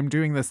 fingers. I'm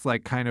doing this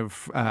kind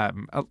of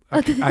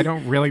I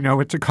don't really know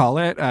what to call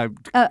it. A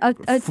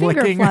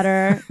finger flutter.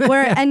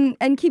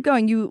 And keep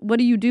going. What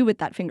do you do with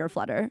that finger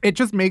flutter? It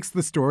just makes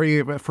the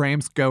story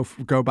frames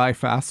go by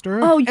faster.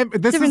 Oh, and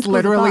this is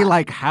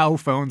literally how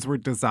phones were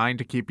designed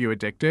to keep you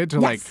addicted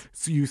to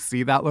so you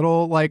see that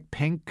little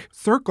pink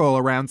circle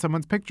around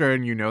someone's picture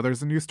and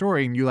there's a new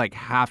story and you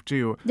have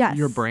to. Yes.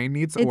 Your brain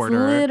needs it's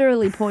order. It's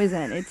literally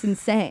poison. It's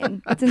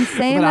insane. It's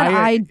insane that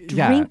I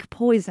drink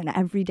poison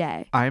every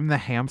day. I'm the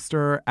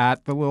hamster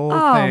at the little thing.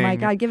 Oh my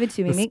God, give it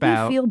to me. Make me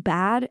feel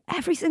bad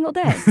every single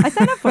day. I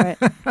sign up for it.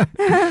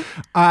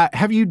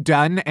 Have you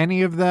done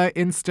any of the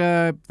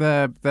Insta,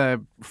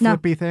 the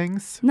flippy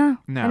things? No,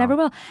 I never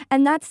will.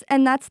 And that's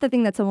the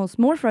thing that's almost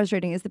more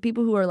frustrating is the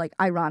people who are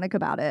ironic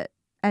about it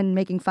and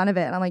making fun of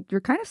it. And I'm you're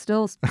kind of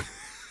still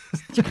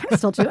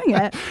doing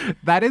it.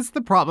 That is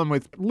the problem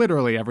with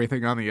literally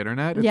everything on the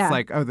internet.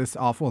 It's this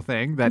awful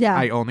thing that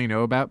I only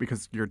know about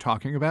because you're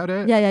talking about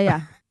it.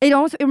 Yeah. It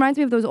reminds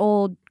me of those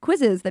old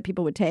quizzes that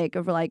people would take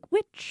of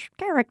which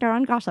character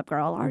on Gossip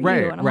Girl are you?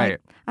 And I'm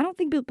I don't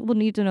think people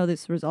need to know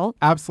this result.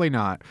 Absolutely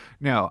not.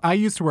 No, I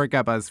used to work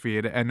at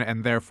BuzzFeed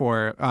and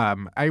therefore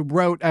I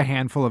wrote a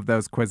handful of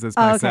those quizzes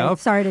myself.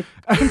 Okay. Sorry to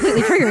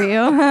completely trigger you.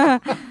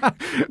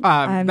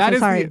 I'm so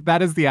sorry.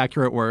 That is the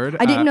accurate word.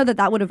 I didn't know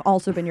that would have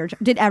also been your job.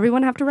 Did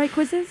everyone have to write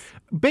quizzes?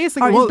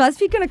 Basically. Is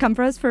BuzzFeed going to come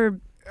for us for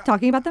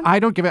talking about them? I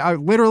don't give it.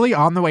 Literally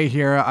on the way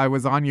here, I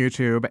was on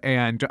YouTube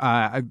and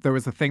there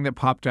was a thing that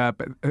popped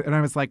up and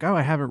I was like, oh,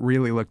 I haven't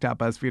really looked at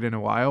BuzzFeed in a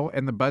while.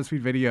 And the BuzzFeed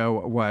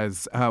video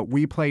was,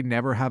 we play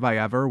Never Have I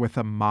Ever with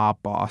a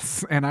mob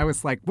boss. And I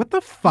was like, what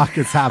the fuck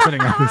is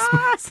happening on this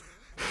place?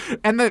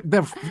 And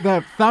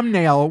the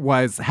thumbnail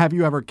was, have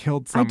you ever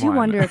killed someone? I do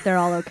wonder if they're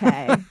all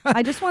okay.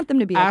 I just want them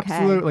to be okay.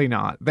 Absolutely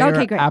not.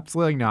 Okay, great.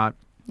 Absolutely not.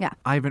 Yeah.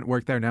 I haven't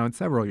worked there now in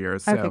several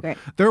years. So okay,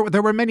 great.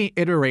 There were many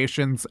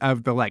iterations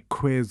of the like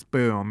quiz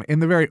boom in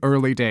the very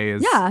early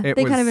days. Yeah,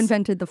 they kind of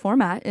invented the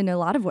format in a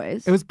lot of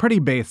ways. It was pretty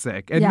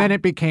basic. And then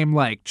it became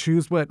like,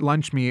 choose what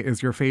lunch meat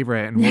is your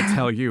favorite and we'll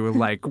tell you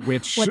like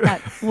which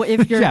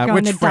if you're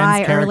going to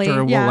die early.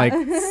 Will like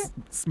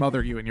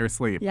smother you in your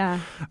sleep. Yeah.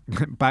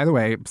 By the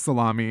way,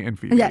 salami and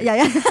Phoebe.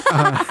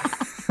 Yeah.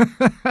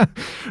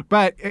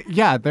 But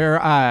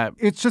yeah,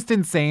 it's just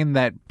insane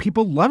that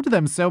people loved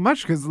them so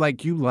much because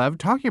like you love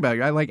talking about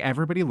it. Like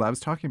everybody loves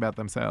talking about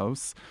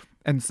themselves.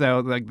 And so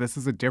like this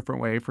is a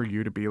different way for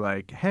you to be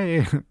like,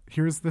 hey,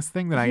 here's this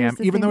thing that I am,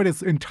 even though it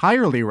is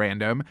entirely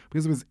random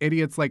because it was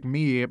idiots like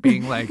me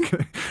being like,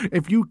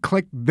 if you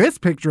click this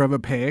picture of a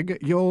pig,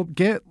 you'll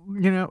get,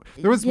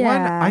 there was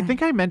one, I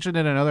think I mentioned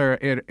in another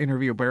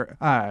interview where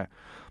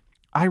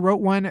I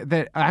wrote one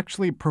that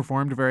actually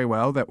performed very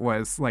well that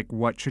was like,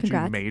 what should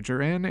you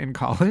major in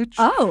college?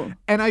 Oh.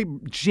 And I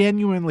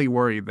genuinely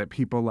worried that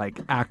people like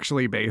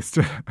actually based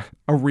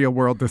a real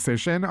world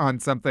decision on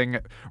something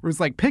where it was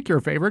like, pick your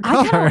favorite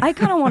color. I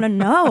kind of want to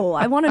know.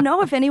 I want to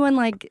know if anyone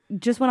like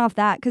just went off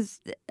that because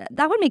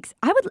that would make,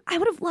 I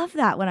would have loved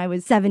that when I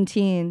was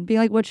 17, being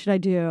like, what should I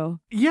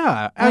do?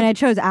 Yeah. And I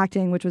chose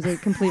acting, which was a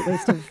complete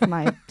waste of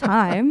my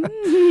time.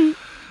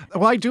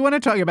 Well, I do want to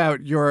talk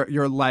about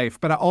your life,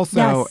 but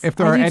also if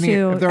there are any,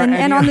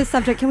 and on this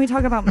subject, can we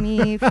talk about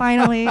me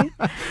finally?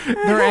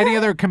 There are any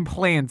other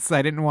complaints?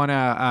 I didn't want to.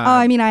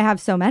 I mean, I have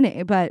so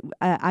many, but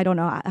I don't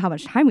know how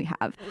much time we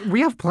have.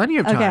 We have plenty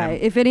of time. Okay,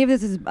 if any of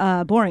this is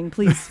boring,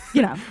 please,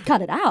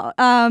 cut it out.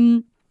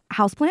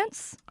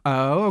 Houseplants.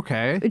 Oh,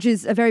 okay. Which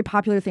is a very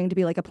popular thing to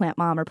be like a plant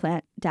mom or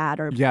plant dad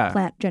or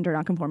plant gender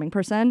nonconforming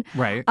person.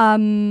 Right.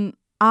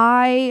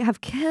 I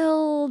have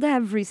killed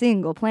every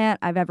single plant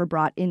I've ever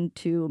brought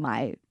into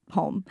my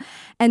home.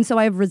 And so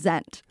I have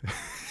resent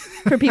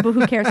for people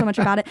who care so much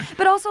about it.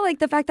 But also like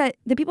the fact that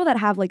the people that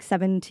have like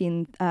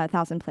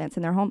 17,000 plants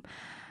in their home,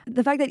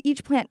 the fact that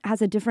each plant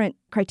has a different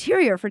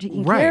criteria for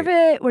taking care of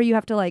it, where you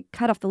have to like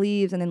cut off the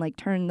leaves and then like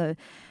turn the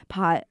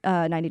pot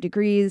 90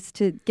 degrees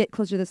to get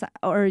closer to the sun,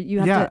 or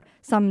you have to,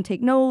 some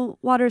take no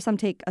water, some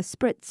take a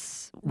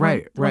spritz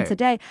once a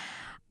day.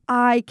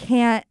 I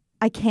can't.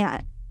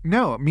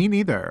 No, me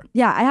neither.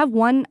 Yeah, I have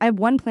one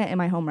plant in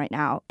my home right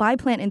now. By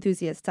plant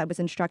enthusiasts, I was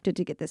instructed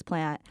to get this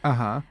plant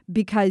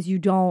because you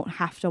don't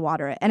have to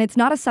water it. And it's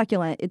not a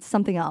succulent, it's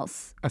something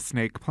else. A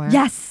snake plant?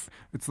 Yes.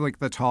 It's like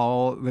the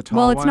tall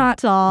Well, it's one. not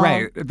tall.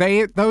 Right.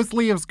 Those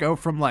leaves go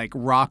from like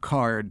rock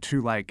hard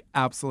to like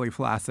absolutely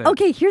flaccid.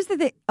 Okay, here's the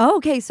thing. Oh,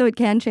 okay, so it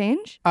can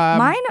change?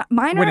 Mine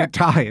when it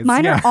dies.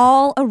 Mine are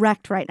all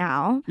erect right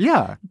now.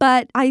 Yeah.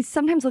 But I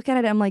sometimes look at it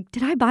and I'm like,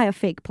 did I buy a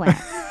fake plant?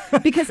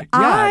 Because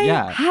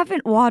I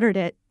haven't watered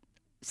it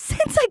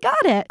since I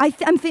got it.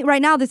 I'm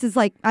right now this is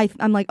like,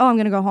 I'm like, oh, I'm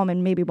going to go home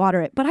and maybe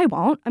water it. But I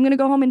won't. I'm going to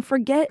go home and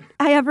forget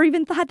I ever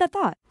even had that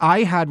thought.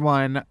 I had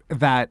one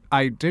that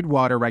I did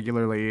water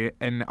regularly.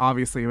 And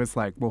obviously it was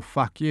like, well,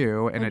 fuck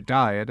you. And it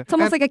died. It's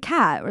almost like a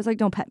cat where it's like,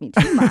 don't pet me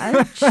too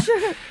much.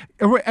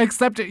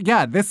 Except,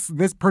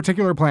 this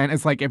particular plant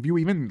is like, if you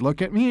even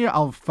look at me,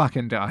 I'll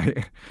fucking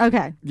die.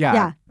 Okay.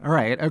 Yeah. All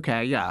right.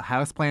 Okay. Yeah.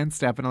 Houseplants,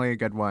 definitely a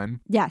good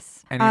one.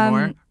 Yes. Any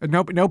more?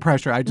 No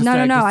pressure. I just No.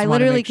 just I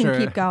literally can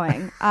keep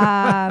going.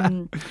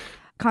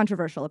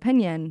 Controversial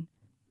opinion.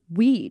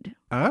 Weed.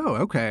 Oh,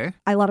 okay.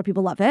 A lot of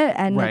people love it,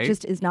 and it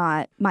just is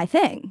not my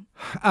thing.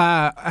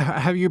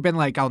 Have you been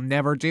like, I'll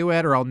never do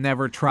it, or I'll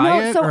never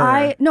try it? So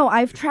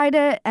I've tried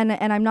it, and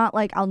I'm not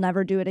like, I'll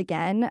never do it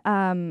again.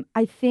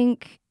 I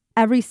think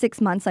every 6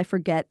 months I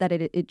forget that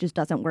it just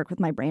doesn't work with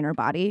my brain or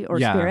body or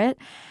spirit.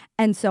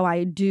 And so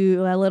I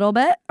do a little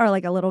bit or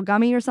like a little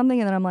gummy or something.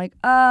 And then I'm like,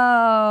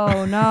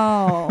 oh,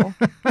 no,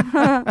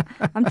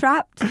 I'm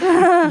trapped.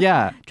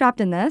 Trapped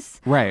in this.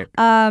 Right.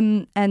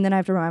 And then I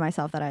have to remind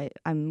myself that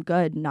I'm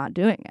good not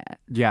doing it.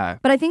 Yeah.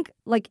 But I think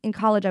like in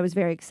college, I was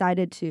very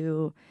excited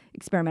to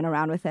experiment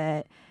around with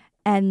it.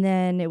 And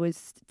then it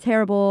was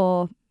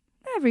terrible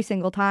every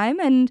single time.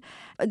 And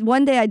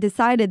one day I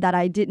decided that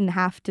I didn't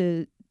have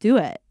to do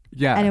it.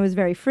 Yeah. And it was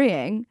very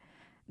freeing.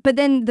 But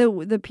then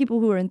the people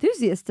who are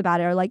enthusiasts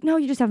about it are like, no,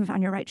 you just haven't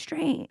found your right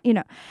strain,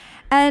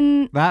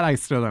 And that I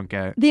still don't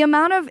get. The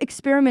amount of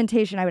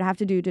experimentation I would have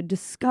to do to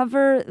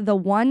discover the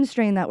one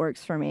strain that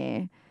works for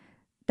me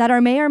that I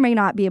may or may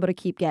not be able to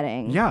keep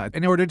getting. Yeah.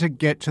 In order to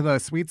get to the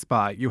sweet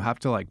spot, you have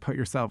to like put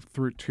yourself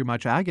through too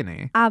much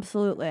agony.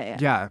 Absolutely.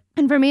 Yeah.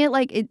 And for me,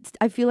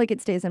 I feel like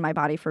it stays in my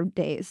body for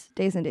days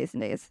and days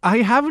and days. I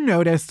have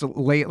noticed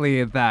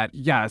lately that,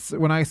 yes,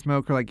 when I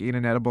smoke or like eat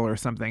an edible or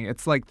something,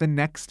 it's like the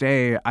next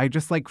day I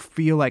just like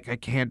feel like I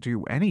can't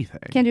do anything.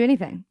 Can't do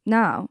anything.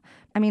 No.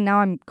 I mean, now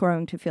I'm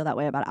growing to feel that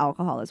way about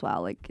alcohol as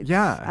well.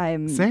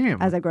 Same.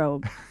 As I grow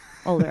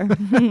older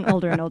and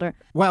older.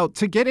 Well,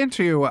 to get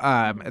into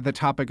the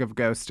topic of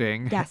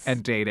ghosting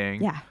and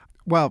dating. Yeah.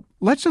 Well,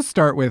 let's just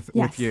start with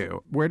Yes.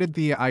 you. Where did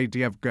the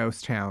idea of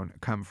Ghost Town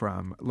come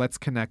from? Let's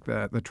connect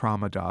the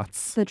trauma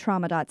dots. The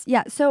trauma dots.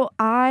 Yeah. So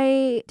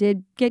I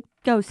did get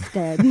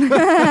ghosted.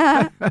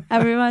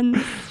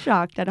 Everyone's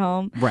shocked at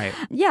home. Right.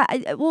 Yeah.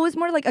 It was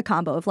more like a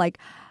combo of like,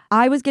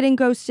 I was getting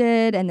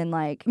ghosted, and then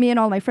like me and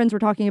all my friends were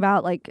talking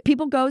about like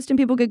people ghost and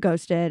people get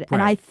ghosted.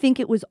 And Right. I think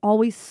it was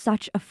always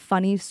such a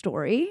funny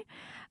story.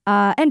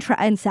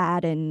 And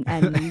sad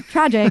and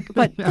tragic,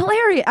 but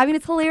hilarious. I mean,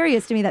 it's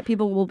hilarious to me that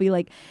people will be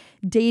like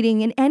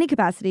dating in any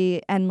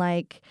capacity and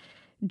like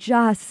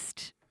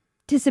just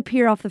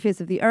disappear off the face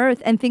of the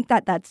earth and think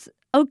that that's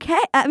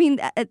okay. I mean,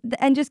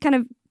 and just kind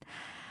of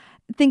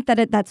think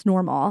that that's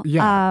normal.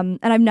 Yeah. And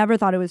I've never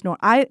thought it was normal.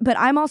 But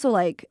I'm also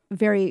like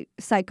very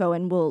psycho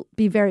and will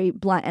be very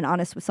blunt and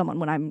honest with someone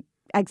when I'm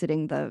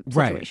exiting the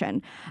Right.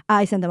 situation.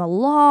 I send them a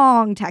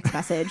long text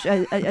message,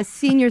 a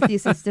senior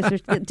thesis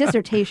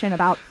dissertation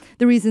about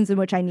the reasons in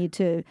which I need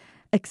to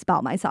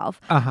expel myself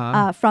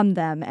from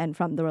them and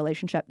from the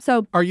relationship.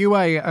 So Are you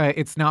a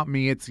it's not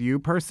me, it's you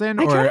person?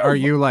 I Or try to are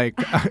you like,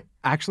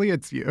 actually,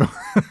 it's you?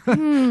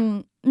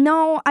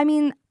 no, I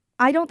mean,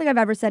 I don't think I've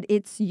ever said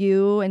it's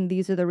you and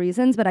these are the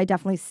reasons, but I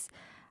definitely,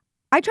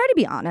 I try to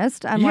be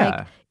honest. I'm Yeah.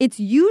 like, it's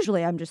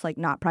usually I'm just like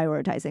not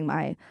prioritizing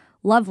my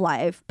love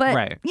life. But,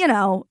 Right. you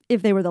know,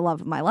 if they were the love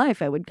of my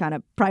life, I would kind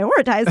of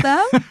prioritize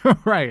them.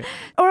 Right.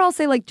 Or I'll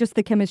say like just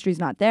the chemistry's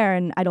not there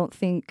and I don't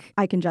think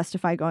I can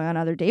justify going on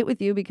another date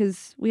with you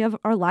because we have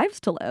our lives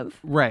to live.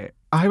 Right.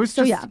 I was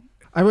So, just... yeah.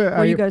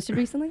 Were you ghosted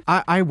recently?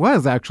 I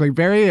was actually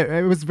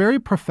it was very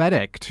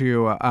prophetic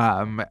to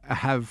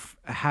have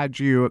had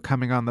you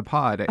coming on the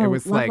pod. It Oh,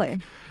 was lovely.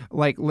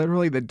 like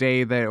literally the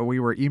day that we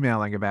were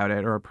emailing about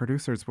it, or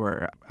producers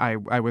were, I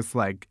was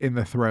like in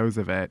the throes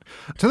of it,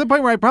 to the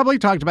point where I probably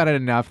talked about it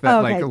enough that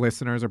Oh, okay. like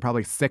listeners are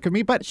probably sick of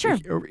me. But Sure.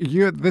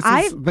 this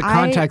is the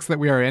context that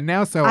we are in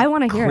now, so I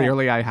wanna hear it.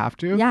 clearly I have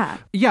to. Yeah.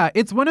 Yeah,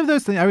 it's one of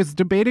those things. I was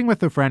debating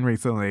with a friend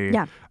recently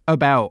Yeah.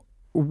 about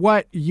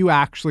what you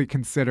actually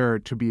consider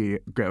to be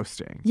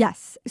ghosting.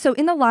 Yes. So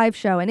in the live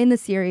show and in the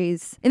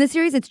series,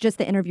 it's just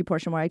the interview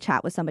portion where I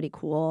chat with somebody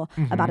cool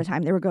about a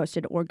time they were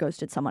ghosted or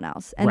ghosted someone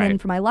else. And then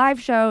Right. for my live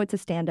show, it's a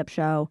stand-up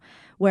show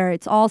where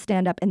it's all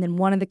stand-up and then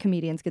one of the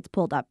comedians gets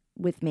pulled up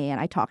with me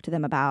and I talk to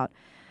them about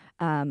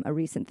a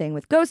recent thing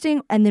with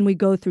ghosting. And then we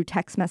go through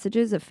text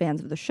messages of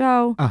fans of the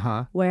show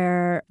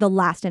where the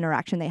last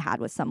interaction they had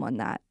with someone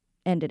that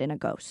ended in a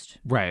ghost.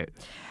 Right.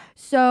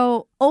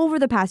 So over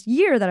the past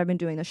year that I've been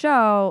doing the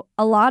show,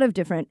 a lot of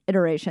different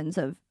iterations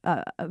of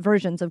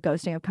versions of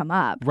ghosting have come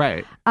up.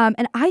 Right.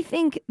 And I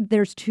think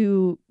there's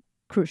two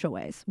crucial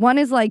ways. One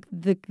is like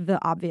the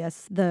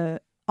obvious,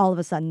 all of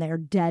a sudden they're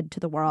dead to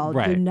the world.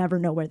 Right. You never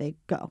know where they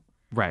go.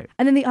 Right.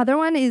 And then the other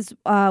one is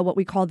what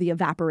we call the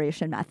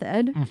evaporation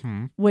method,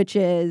 which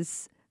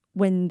is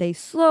when they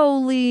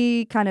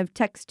slowly kind of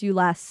text you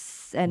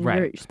less and Right.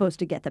 you're supposed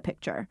to get the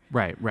picture.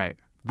 Right. Right.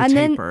 The And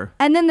taper.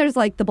 then there's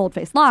like the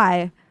bold-faced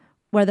lie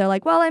where they're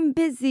like, well, I'm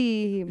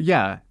busy.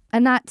 Yeah.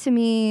 And that to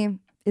me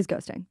is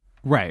ghosting.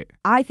 Right.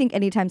 I think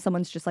anytime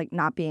someone's just like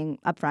not being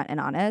upfront and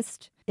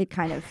honest, it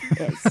kind of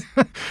is.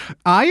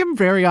 I am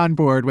very on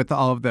board with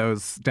all of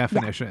those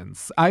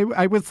definitions. I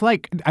was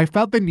like, I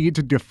felt the need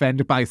to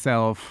defend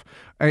myself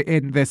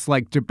in this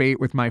like debate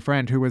with my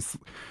friend who was,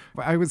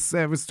 I was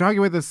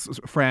talking with this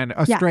friend,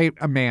 a straight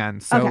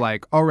man. So Okay.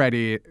 like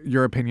already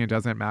your opinion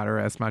doesn't matter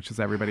as much as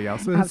everybody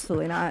else's.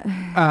 Absolutely not.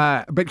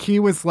 But he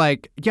was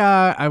like,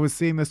 yeah, I was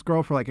seeing this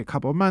girl for like a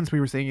couple of months. We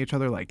were seeing each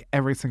other like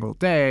every single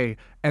day.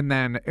 And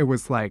then it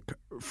was like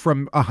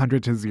from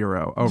 100 to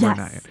 0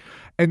 overnight. Yes.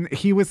 And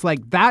he was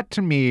like, that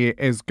to me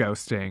is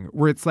ghosting,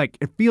 where it's like,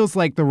 it feels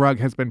like the rug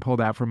has been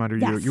pulled out from under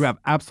you. Yes. You have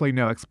absolutely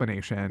no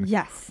explanation.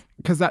 Yes.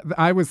 Because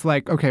I was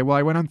like, okay, well,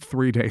 I went on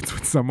 3 dates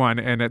with someone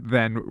and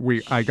then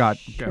I got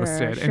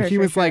ghosted. And he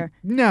was like,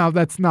 no,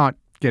 that's not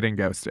getting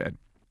ghosted.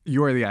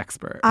 You're the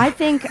expert. I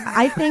think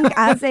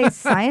as a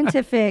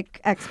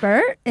scientific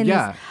expert in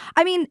Yeah. this,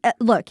 I mean,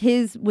 look,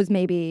 his was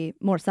maybe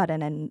more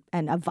sudden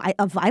and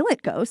a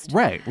violent ghost.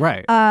 Right,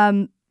 right.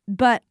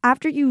 But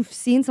after you've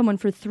seen someone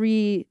for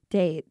 3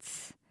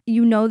 dates,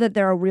 you know that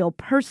they're a real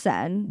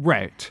person.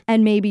 Right.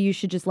 And maybe you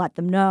should just let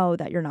them know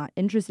that you're not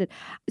interested.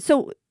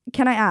 So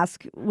can I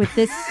ask, with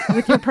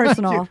your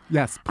personal,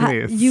 Yes,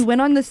 please. you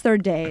went on this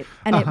 3rd date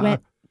and it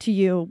went to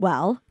you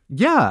well,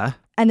 Yeah.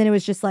 and then it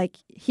was just like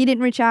he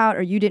didn't reach out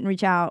or you didn't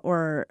reach out,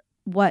 or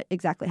what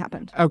exactly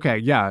happened? Okay,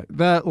 yeah.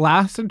 The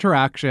last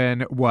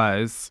interaction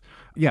was,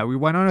 yeah, we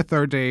went on a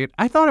 3rd date.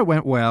 I thought it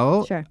went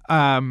well. Sure.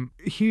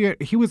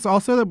 He was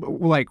also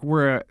like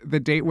where the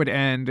date would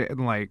end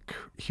and like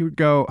he would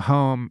go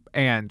home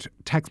and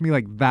text me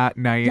like that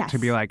night to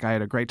be Yes. like I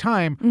had a great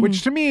time,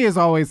 which to me is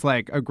always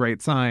like a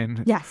great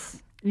sign.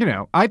 Yes. You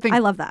know, I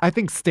love that. I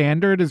think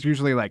standard is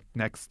usually like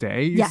next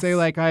day you Yes. say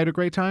like I had a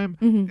great time.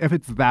 If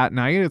it's that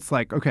night, it's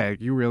like, okay,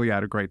 you really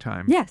had a great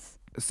time. Yes.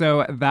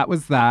 So that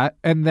was that.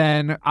 And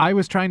then I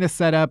was trying to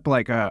set up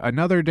like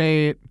another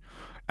date.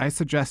 I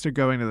suggested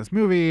going to this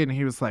movie and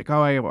he was like,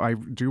 oh, I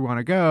do want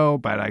to go,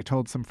 but I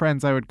told some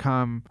friends I would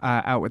come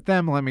out with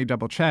them. Let me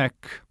double check.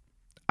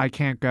 I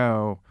can't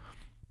go.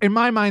 In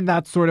my mind,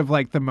 that's sort of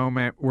like the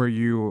moment where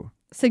you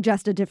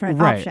suggest a different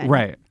Right, option.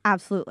 right.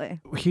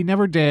 Absolutely. He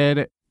never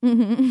did.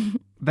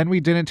 Then we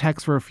didn't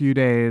text for a few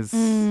days.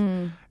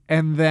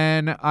 And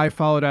then I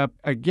followed up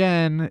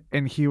again,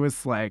 and he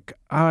was like,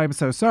 oh, I'm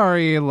so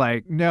sorry.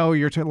 Like, no,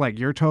 you're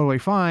totally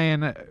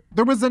fine.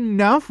 There was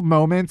enough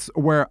moments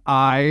where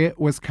I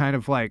was kind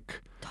of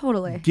like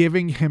Totally.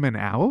 giving him an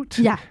out.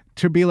 Yeah.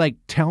 To be like,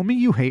 tell me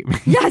you hate me.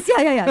 Yes,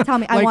 yeah. Tell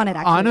me. I Like, want it,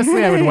 actually.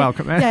 honestly, I would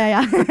welcome it.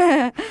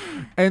 Yeah.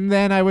 And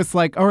then I was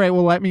like, all right,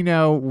 well, let me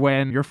know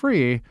when you're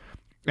free.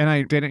 And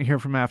I didn't hear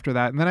from him after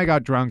that. And then I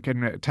got drunk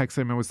and texted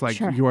him and was like,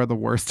 Sure. you are the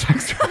worst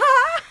texter.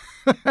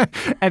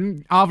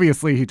 And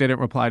obviously he didn't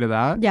reply to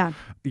that. Yeah.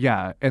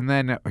 Yeah. And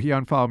then he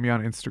unfollowed me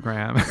on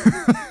Instagram.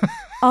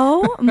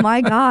 Oh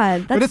my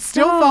God. That's But it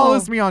still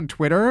follows me on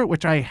Twitter,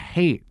 which I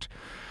hate.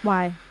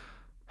 Why?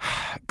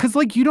 Because,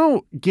 like, you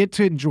don't get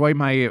to enjoy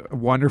my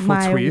wonderful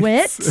My tweets.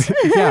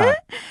 wit? Yeah.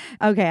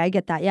 Okay, I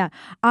get that. Yeah.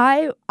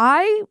 I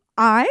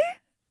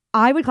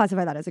would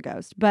classify that as a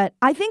ghost, but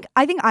I think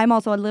I'm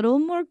also a little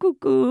more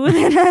cuckoo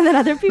than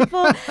other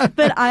people.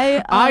 But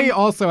I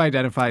also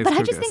identify as But I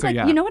cuckoo, just think, so like,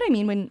 yeah. you know what I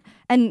mean?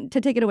 And to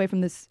take it away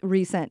from this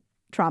recent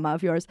trauma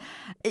of yours,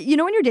 you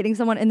know when you're dating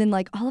someone and then,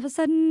 like, all of a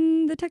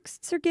sudden the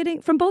texts are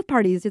getting, from both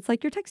parties, it's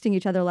like you're texting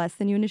each other less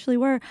than you initially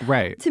were.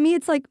 Right. To me,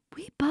 it's like,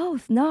 we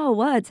both know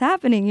what's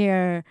happening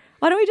here.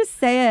 Why don't we just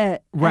say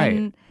it?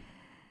 Right.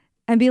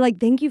 And be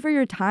like, thank you for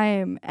your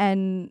time.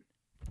 And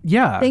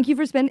Yeah. thank you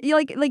for spending,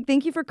 like,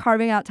 thank you for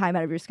carving out time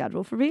out of your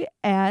schedule for me.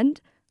 And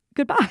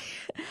goodbye.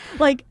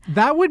 Like,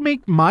 that would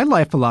make my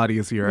life a lot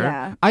easier.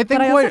 yeah. I think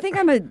but I also think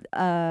I'm a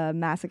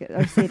masochist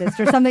or sadist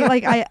or something.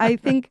 Like, I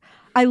think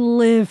I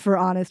live for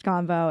honest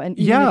convo, and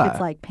even if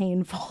it's like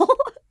painful.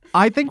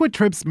 I think what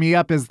trips me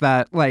up is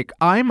that, like,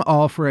 I'm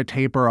all for a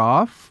taper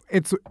off.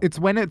 It's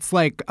when it's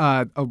like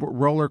a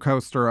roller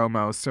coaster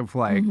almost of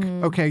like,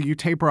 okay, you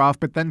taper off,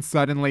 but then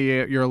suddenly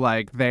you're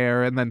like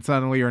there, and then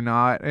suddenly you're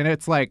not, and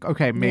it's like,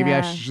 okay, maybe I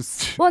Yeah. should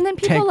just Well, and then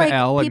people take the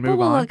L and people move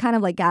will on. kind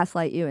of like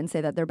gaslight you and say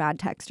that they're bad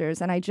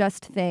texters, and I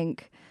just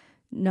think,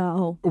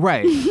 no.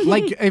 Right.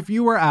 Like, if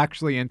you were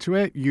actually into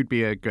it, you'd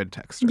be a good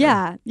texter.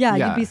 Yeah, Yeah.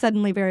 you'd be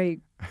suddenly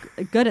very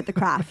good at the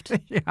craft.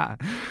 Yeah.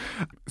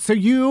 So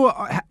you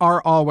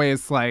are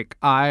always like,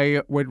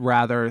 I would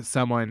rather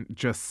someone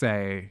just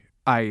say,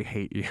 I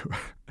hate you,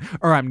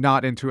 or I'm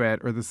not into it,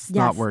 or this is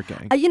not Yes.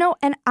 working. You know,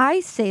 and I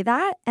say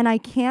that, and I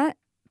can't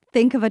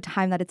think of a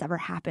time that it's ever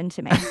happened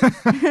to me.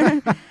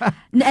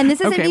 And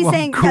this isn't Okay, me well,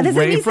 saying, this isn't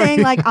me great for saying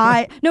you. like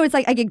no, it's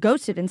like I get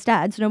ghosted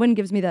instead. So no one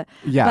gives me the,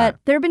 Yeah. But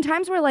there have been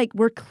times where like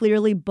we're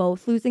clearly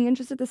both losing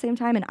interest at the same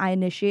time, and I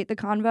initiate the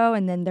convo,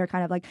 and then they're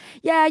kind of like,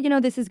 yeah, you know,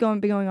 this is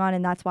going on,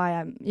 and that's why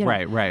I'm, you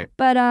know. Right.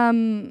 But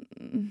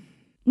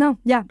no,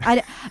 yeah,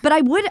 but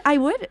I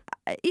would.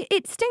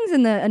 It stings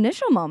in the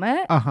initial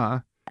moment, Uh-huh.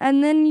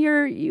 and then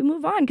you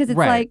move on because it's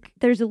Right. like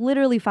there's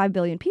literally 5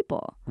 billion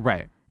people,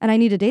 Right. and I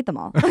need to date them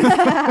all.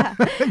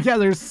 Yeah,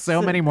 there's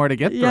so many more to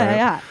get through.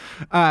 yeah.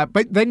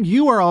 But then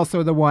you are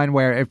also the one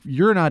where if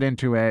you're not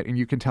into it and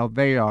you can tell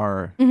they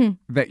are,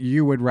 that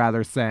you would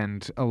rather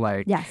send a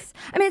like, Yes,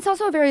 I mean it's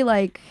also a very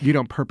like you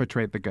don't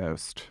perpetrate the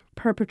ghost.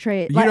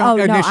 perpetrate. You like, don't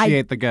oh,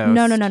 initiate the ghost.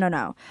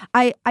 No.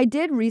 I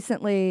did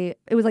recently.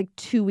 It was like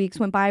 2 weeks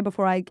went by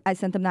before I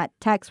sent them that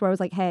text where I was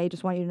like, hey,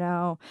 just want you to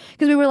know,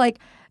 because we were like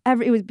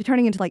it was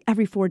turning into like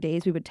every 4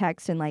 days we would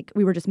text, and like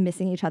we were just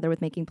missing each other with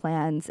making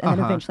plans, and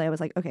then eventually I was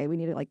like, okay, we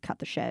need to like cut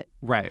the shit.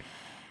 Right.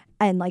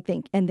 And like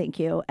thank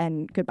you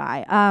and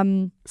goodbye.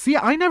 See,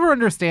 I never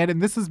understand,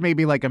 and this is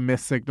maybe like a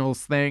missed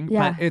signals thing,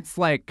 Yeah. but it's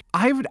like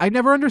I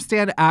never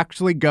understand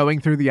actually going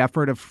through the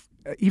effort of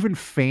even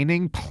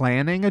feigning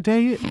planning a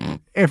date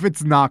if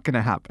it's not going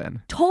to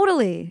happen.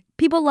 Totally,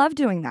 people love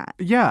doing that.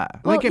 Yeah,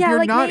 Well, like if yeah, you're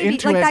like not maybe,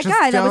 into like it, that just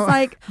guy that was don't-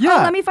 like, yeah,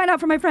 oh, let me find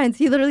out from my friends.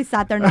 He literally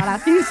sat there not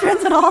asking his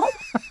friends at all.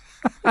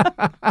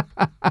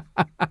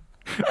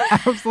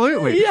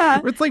 Absolutely.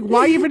 Yeah. It's like,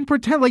 why even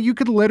pretend? Like, you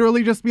could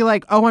literally just be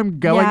like, oh, I'm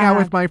going out Yeah.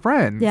 with my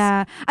friends.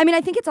 Yeah. I mean,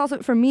 I think it's also,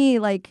 for me,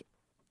 like,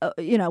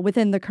 you know,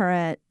 within the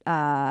current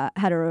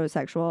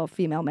heterosexual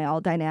female-male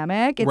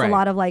dynamic, it's Right. a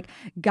lot of, like,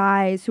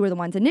 guys who are the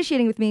ones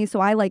initiating with me, so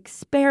I, like,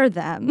 spare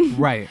them.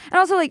 Right. And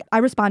also, like, I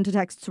respond to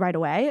texts right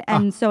away.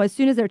 And so as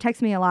soon as they're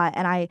texting me a lot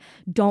and I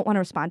don't want to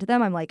respond to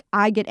them, I'm like,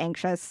 I get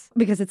anxious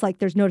because it's like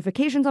there's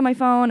notifications on my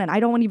phone and I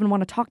don't even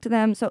want to talk to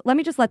them. So let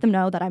me just let them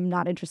know that I'm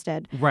not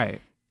interested,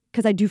 Right.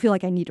 because I do feel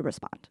like I need to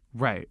respond.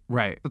 Right.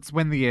 That's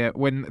when the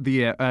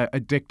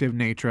addictive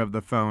nature of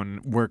the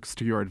phone works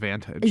to your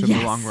advantage in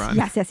the long run.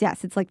 Yes.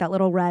 It's like that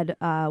little red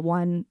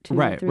 1, 2,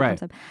 Right, 3 right.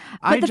 comes up.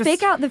 I But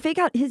the fake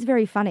out is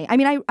very funny. I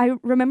mean, I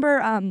remember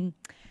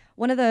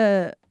one of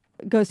the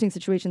ghosting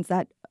situations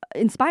that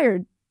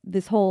inspired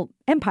this whole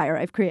empire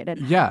I've created.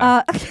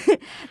 Yeah.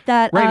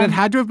 That Right. It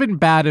had to have been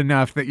bad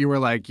enough that you were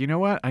like, you know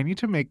what? I need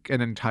to make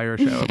an entire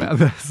show about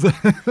this.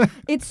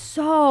 it's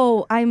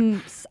so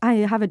I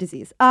have a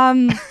disease.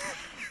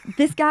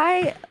 This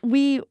guy,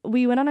 we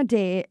went on a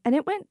date and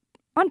it went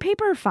on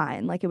paper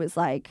fine. Like it was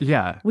like,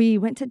 Yeah. we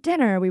went to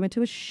dinner, we went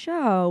to a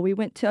show, we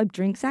went to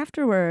drinks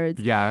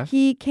afterwards. Yeah.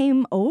 He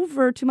came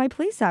over to my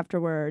place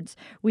afterwards.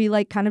 We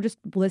like kind of just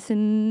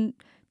listened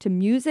to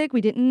music.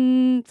 We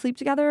didn't sleep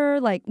together.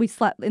 Like we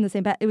slept in the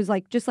same bed. It was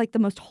like just like the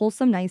most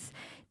wholesome, nice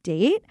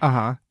date.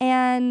 Uh-huh.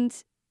 And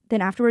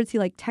then afterwards he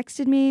like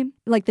texted me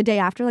like the day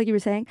after, like you were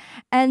saying.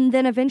 And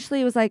then eventually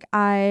it was like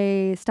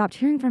I stopped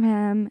hearing from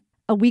him.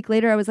 A week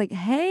later I was like,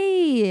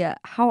 hey,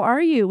 how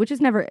are you? Which is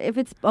never, if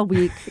it's a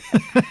week,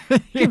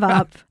 give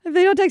up. If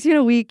they don't text you in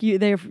a week,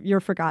 you're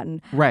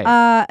forgotten. Right.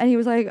 And he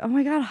was like, oh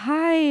my God,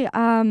 hi.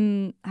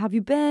 How have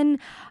you been?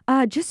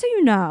 Just so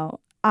you know,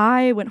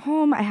 I went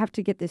home. I have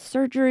to get this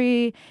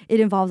surgery. It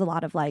involves a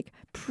lot of like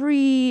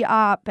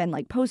pre-op and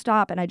like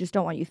post-op. And I just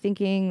don't want you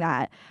thinking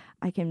that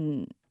I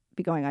can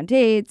be going on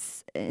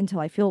dates until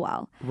I feel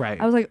well. Right.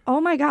 I was like,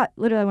 oh my God.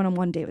 Literally, I went on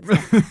one date with this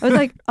guy. I was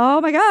like,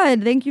 oh my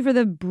God. Thank you for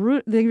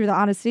the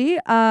honesty.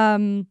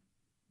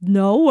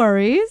 No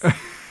worries.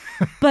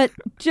 But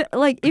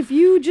like, if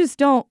you're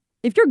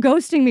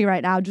ghosting me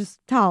right now,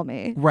 just tell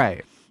me.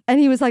 Right. And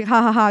he was like,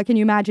 ha ha ha. Can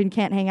you imagine?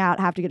 Can't hang out.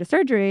 Have to get a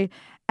surgery.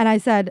 And I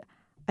said,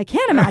 I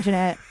can't imagine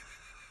it.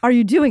 Are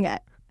you doing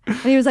it? And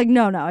he was like,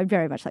 no, I'd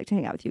very much like to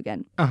hang out with you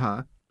again.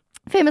 Uh-huh.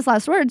 Famous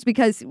last words,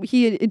 because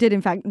he did,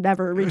 in fact,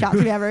 never reach out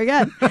to me ever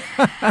again.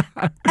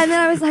 And then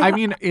I was like... I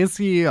mean, is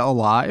he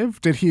alive?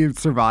 Did he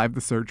survive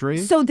the surgery?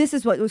 So this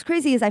is what was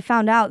crazy is I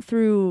found out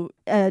through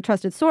a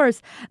trusted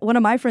source. One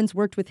of my friends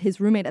worked with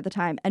his roommate at the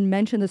time and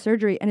mentioned the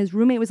surgery. And his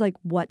roommate was like,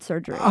 what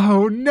surgery?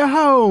 Oh,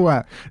 no.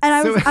 And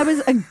I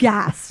was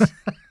aghast.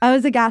 I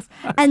was aghast.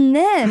 And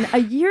then a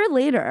year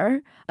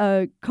later,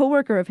 a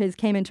coworker of his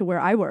came into where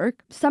I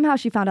work. Somehow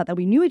she found out that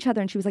we knew each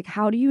other. And she was like,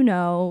 how do you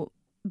know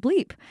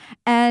Bleep?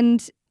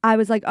 And I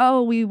was like,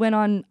 oh, we went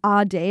on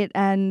a date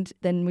and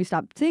then we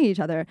stopped seeing each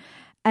other.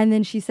 And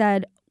then she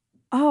said,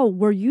 oh,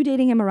 were you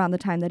dating him around the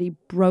time that he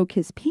broke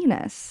his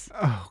penis?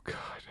 Oh, God.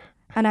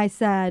 And I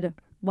said,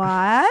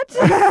 what?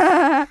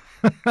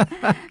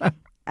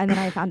 And then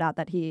I found out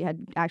that he had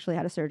actually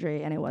had a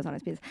surgery and it was on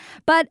his penis.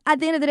 But at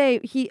the end of the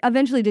day, he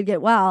eventually did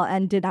get well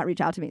and did not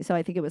reach out to me. So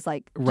I think it was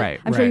like,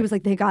 I'm sure he was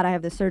like, thank God I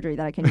have this surgery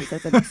that I can use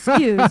as an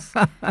excuse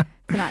to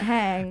not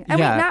hang.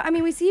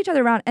 And we see each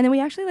other around. And then we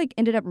actually like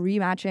ended up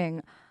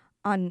rematching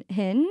on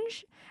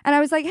Hinge. And I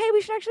was like, hey, we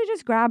should actually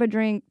just grab a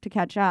drink to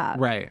catch up.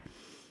 Right.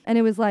 And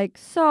it was like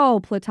so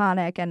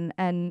platonic and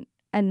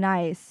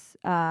nice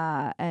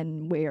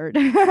and weird.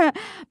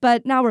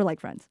 But now we're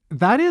like friends.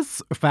 That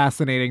is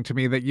fascinating to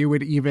me that you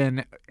would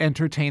even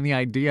entertain the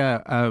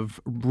idea of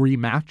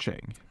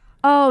rematching.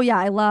 Oh, yeah.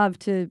 I love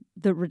the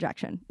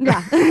rejection.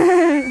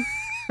 Yeah.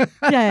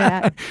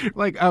 Yeah.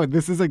 Like, oh,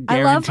 this is a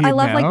guaranteed I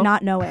love no? like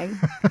not knowing.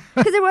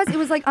 Because it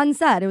was like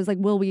unsaid. It was like,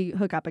 will we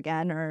hook up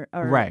again? Or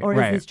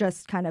is this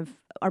just kind of,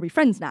 are we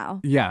friends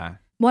now? Yeah.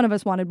 One of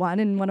us wanted one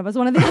and one of us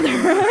wanted the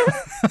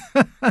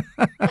other.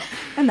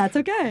 And that's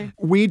okay.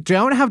 We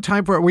don't have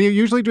time for it. We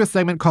usually do a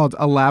segment called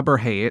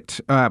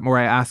Elaborate, where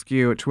I ask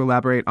you to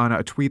elaborate on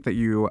a tweet that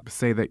you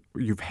say that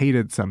you've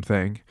hated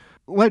something.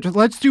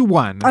 Let's do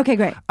one. Okay,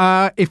 great.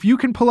 If you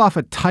can pull off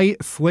a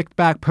tight, slicked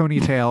back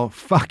ponytail,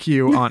 fuck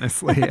you,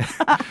 honestly.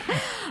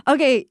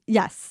 Okay,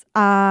 yes.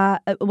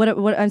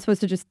 What I'm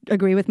supposed to just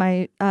agree with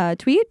my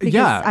tweet?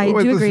 Because I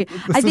do agree.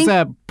 This is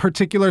a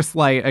particular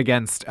slight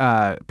against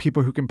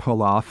people who can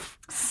pull off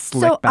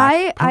slick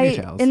back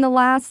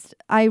ponytails.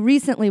 I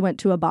recently went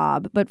to a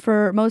bob, but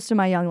for most of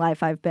my young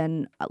life, I've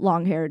been a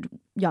long-haired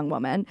young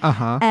woman.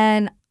 Uh-huh.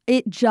 And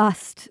it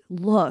just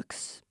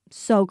looks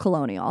so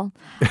colonial.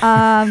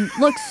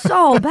 Looks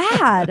so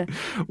bad.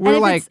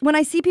 When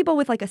I see people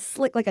with like a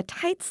slick, like a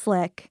tight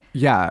slick.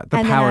 Yeah,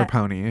 the power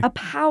pony. A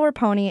power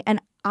pony.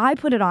 And I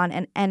put it on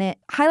and it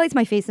highlights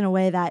my face in a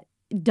way that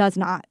does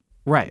not.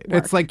 Right. Work.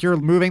 It's like you're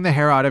moving the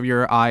hair out of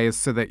your eyes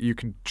so that you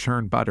can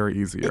churn butter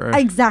easier.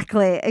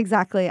 Exactly.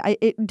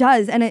 It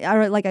does. And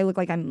I look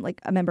like I'm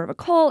like a member of a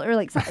cult or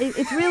like,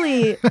 it's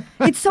really,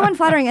 it's so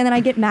unflattering. And then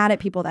I get mad at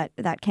people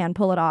that can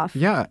pull it off.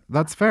 Yeah,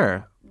 that's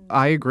fair.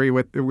 I agree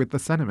with the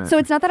sentiment. So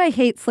it's not that I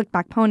hate slick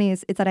back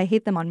ponies. It's that I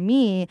hate them on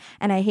me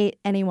and I hate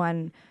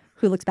anyone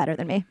who looks better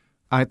than me.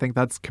 I think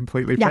that's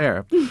completely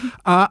fair.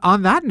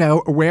 On that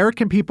note, where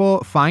can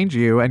people find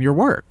you and your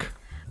work?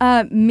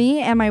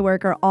 Me and my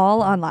work are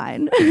all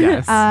online.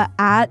 Yes.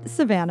 At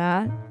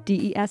Savannah,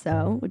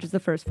 DESO, which is the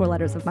first 4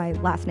 letters of my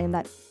last name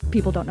that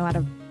people don't know how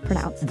to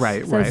pronounce.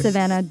 Right. So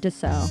Savannah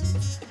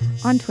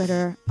Deso on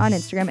Twitter, on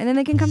Instagram, and then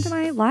they can come to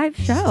my live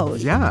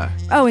shows. Yeah.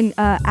 Oh, and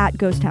at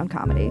Ghost Town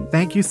Comedy.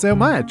 Thank you so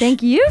much.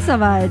 Thank you so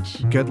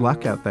much. Good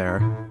luck out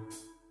there.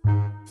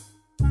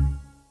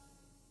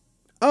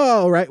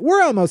 All right,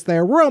 we're almost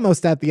there. We're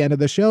almost at the end of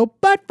the show.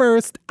 But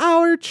first,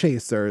 our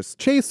chasers.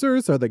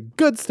 Chasers are the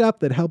good stuff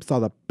that helps all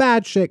the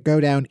bad shit go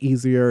down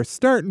easier,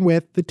 starting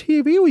with the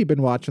TV we've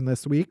been watching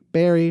this week.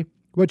 Barry,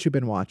 what you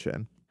been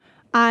watching?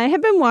 I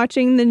have been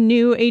watching the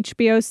new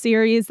HBO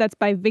series that's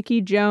by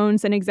Vicky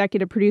Jones and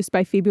executive produced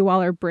by Phoebe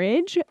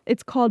Waller-Bridge.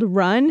 It's called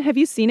Run. Have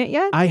you seen it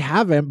yet? I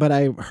haven't, but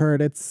I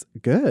heard it's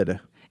good.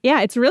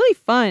 Yeah, it's really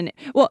fun.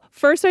 Well,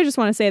 first, I just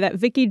want to say that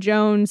Vicky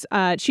Jones,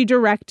 she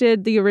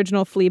directed the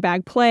original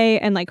Fleabag play,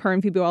 and like her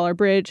and Phoebe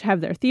Waller-Bridge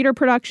have their theater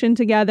production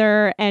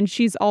together. And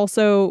she's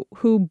also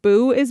who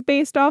Boo is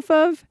based off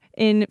of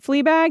in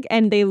Fleabag,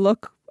 and they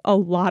look a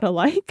lot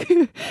alike.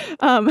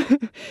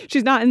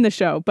 She's not in the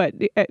show, but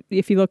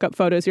if you look up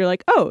photos, you're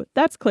like, oh,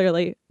 that's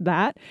clearly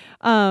that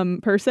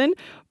person.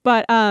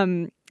 But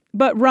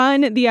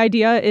Run, the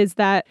idea is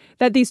that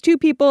these two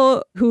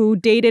people who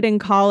dated in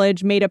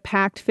college made a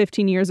pact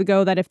 15 years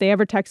ago that if they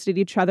ever texted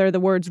each other the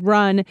words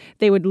run,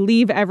 they would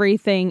leave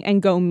everything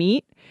and go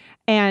meet.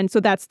 And so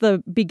that's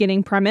the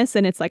beginning premise.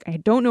 And it's like, I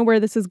don't know where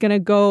this is going to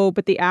go,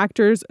 but the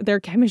actors, their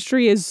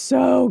chemistry is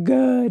so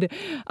good.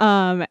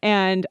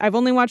 And I've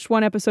only watched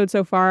one episode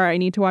so far. I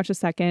need to watch a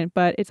second,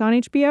 but it's on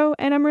HBO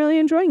and I'm really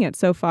enjoying it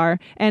so far.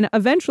 And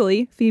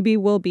eventually Phoebe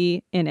will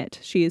be in it.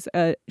 She's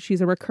a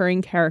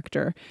recurring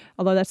character,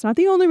 although that's not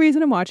the only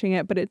reason I'm watching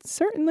it, but it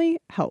certainly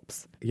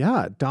helps.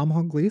 Yeah,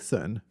 Domhnall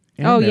Gleeson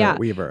and Oh, Merritt yeah.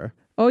 Weaver.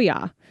 Oh,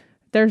 yeah.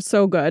 They're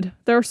so good.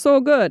 They're so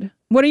good.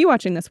 What are you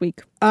watching this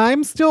week?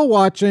 I'm still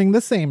watching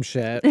the same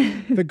shit,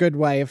 The Good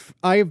Wife.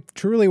 I've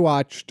truly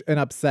watched an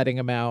upsetting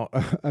amount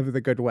of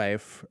The Good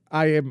Wife.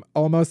 I am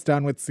almost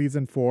done with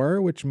season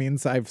 4, which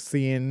means I've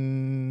seen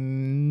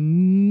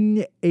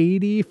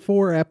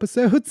 84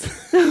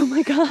 episodes. Oh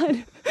my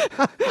God.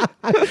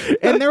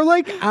 And they're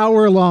like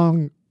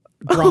hour-long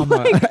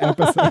drama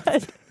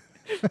episodes.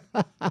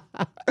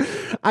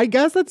 I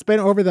guess it's been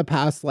over the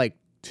past like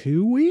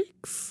 2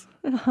 weeks.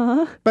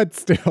 Uh-huh. But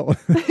still,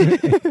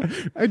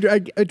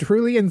 a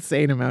truly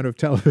insane amount of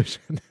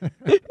television.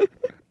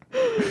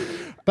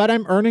 But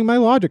I'm earning my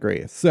law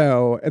degree,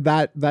 so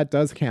that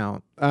does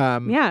count.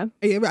 Yeah.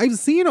 I've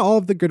seen all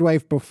of The Good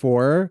Wife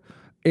before,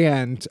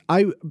 and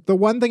the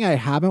one thing I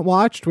haven't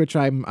watched, which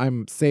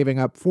I'm saving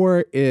up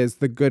for, is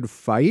The Good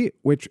Fight,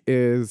 which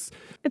is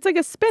It's like a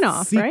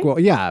spinoff, sequel.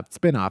 right? Yeah,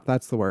 spinoff.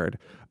 That's the word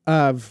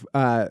of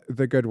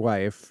The Good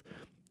Wife.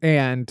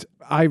 And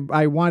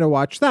I want to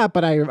watch that,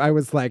 but I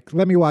was like,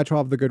 let me watch all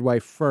of The Good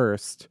Wife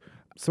first.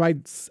 So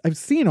I've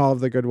seen all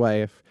of The Good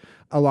Wife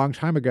a long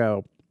time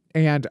ago,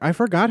 and I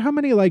forgot how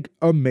many like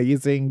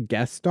amazing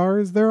guest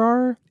stars there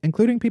are,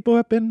 including people who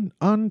have been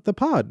on the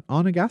pod,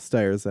 on a guest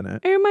stars in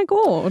it. Oh my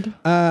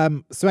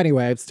God. So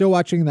anyway, I'm still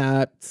watching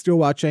that. Still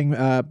watching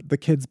the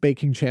Kids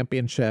Baking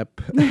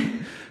Championship.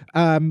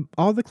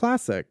 All the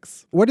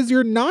classics. What is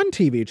your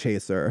non-TV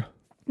chaser?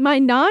 My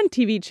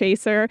non-TV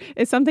chaser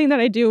is something that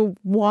I do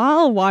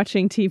while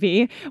watching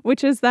TV,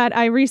 which is that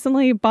I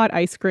recently bought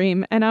ice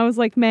cream and I was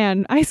like,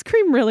 man, ice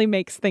cream really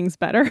makes things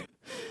better.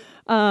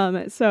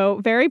 So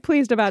very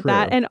pleased about True.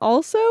 that. And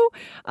also,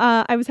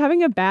 I was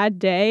having a bad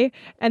day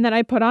and then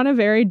I put on a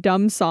very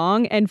dumb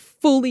song and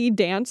fully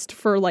danced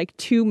for like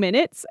 2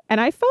 minutes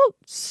and I felt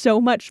so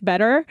much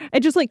better.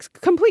 It just like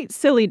complete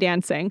silly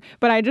dancing,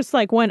 but I just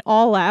like went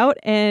all out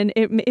and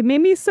it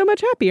made me so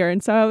much happier.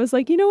 And so I was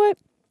like, you know what?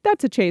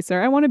 That's a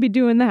chaser. I want to be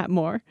doing that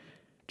more.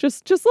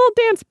 Just little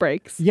dance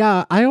breaks.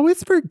 Yeah, I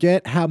always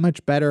forget how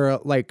much better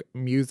like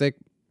music,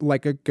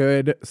 like a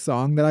good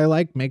song that I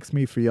like, makes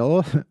me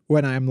feel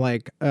when I'm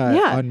like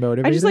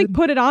unmotivated. I just like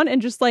put it on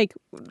and just like,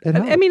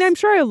 I mean, I'm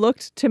sure I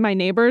looked to my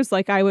neighbors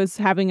like I was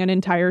having an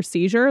entire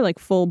seizure, like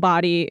full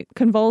body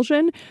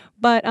convulsion.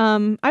 But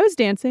I was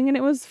dancing and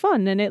it was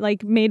fun and it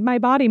like made my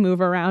body move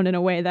around in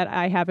a way that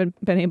I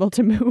haven't been able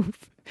to move.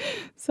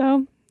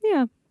 So,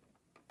 yeah.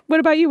 What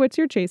about you? What's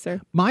your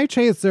chaser? My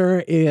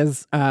chaser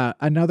is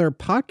another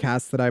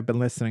podcast that I've been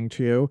listening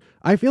to.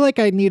 I feel like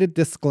I need a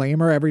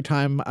disclaimer every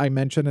time I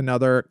mention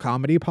another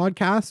comedy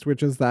podcast,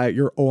 which is that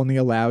you're only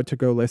allowed to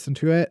go listen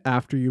to it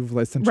after you've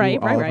listened to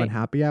Olive and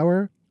Happy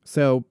Hour.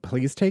 So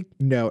please take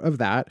note of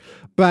that.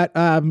 But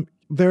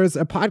there's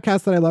a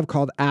podcast that I love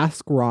called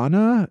Ask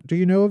Rana. Do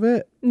you know of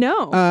it?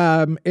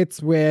 No.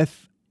 It's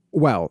with...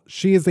 Well,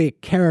 she is a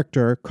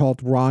character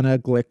called Rana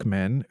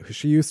Glickman.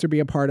 She used to be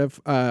a part of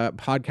a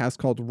podcast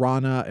called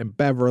Rana and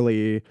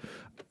Beverly.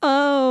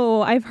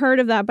 Oh, I've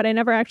heard of that, but I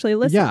never actually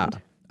listened. Yeah.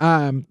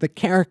 The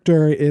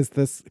character is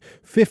this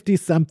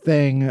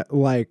 50-something,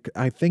 like,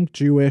 I think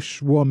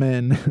Jewish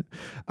woman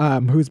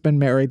who's been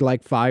married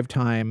like 5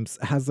 times,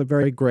 has a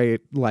very great,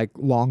 like,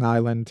 Long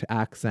Island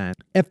accent.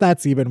 If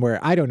that's even where,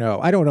 I don't know.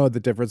 I don't know the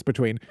difference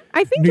between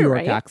New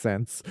York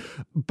accents.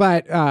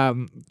 But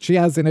she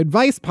has an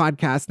advice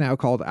podcast now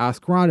called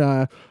Ask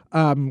Rana,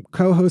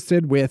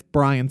 co-hosted with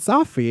Brian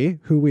Safi,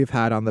 who we've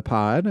had on the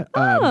pod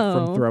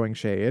from Throwing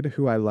Shade,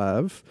 who I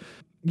love.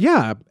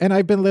 Yeah, and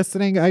I've been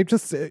listening.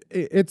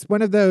 It's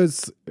one of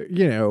those,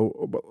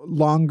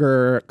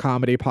 longer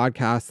comedy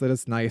podcasts that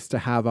is nice to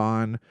have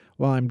on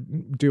while I'm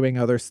doing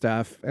other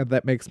stuff and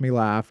that makes me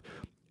laugh.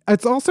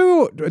 It's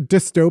also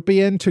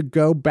dystopian to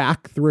go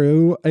back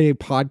through a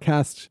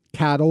podcast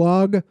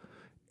catalog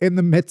in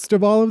the midst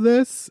of all of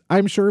this.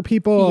 I'm sure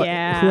people who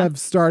have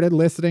started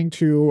listening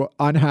to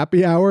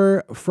Unhappy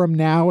Hour from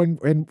now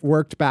and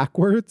worked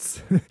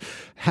backwards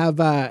have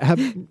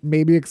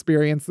maybe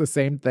experienced the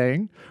same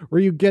thing, where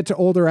you get to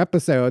older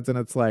episodes and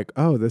it's like,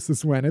 oh, this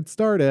is when it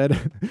started.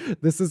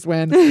 This is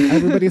when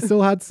everybody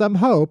still had some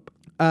hope.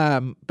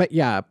 But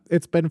yeah,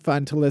 it's been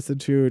fun to listen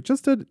to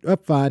just a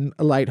fun,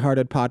 a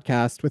lighthearted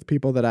podcast with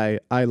people that I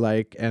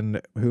like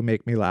and who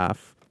make me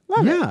laugh.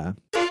 Love it. Yeah.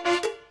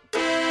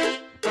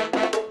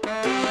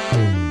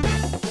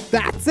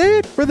 That's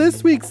it for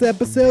this week's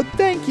episode.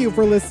 Thank you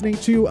for listening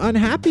to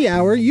Unhappy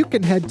Hour. You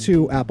can head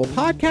to Apple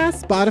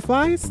Podcasts,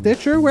 Spotify,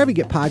 Stitcher, wherever you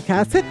get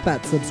podcasts. Hit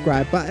that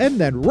subscribe button,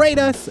 then rate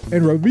us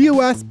and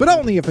review us, but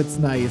only if it's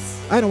nice.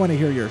 I don't want to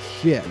hear your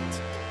shit.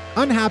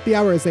 Unhappy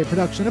Hour is a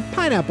production of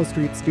Pineapple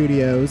Street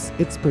Studios.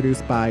 It's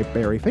produced by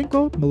Barry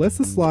Finkel,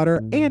 Melissa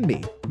Slaughter, and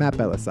me, Matt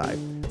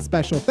Belisai.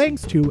 Special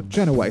thanks to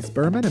Jenna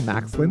Weiss-Berman and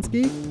Max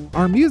Linsky.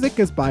 Our music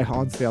is by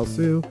Hansdale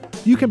Sue.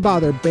 You can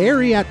bother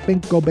Barry at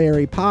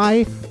Finkelberry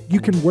Pie. You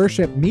can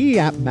worship me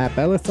at Matt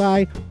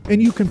Belisai.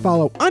 And you can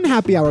follow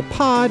Unhappy Hour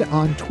Pod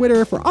on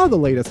Twitter for all the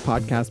latest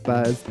podcast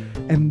buzz.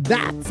 And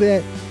that's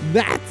it.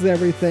 That's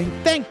everything.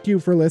 Thank you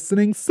for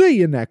listening. See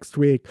you next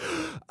week.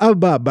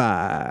 Bye-bye.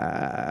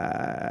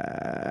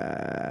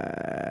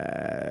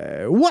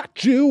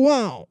 What you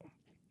want?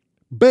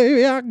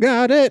 Baby, I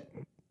got it.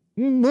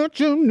 What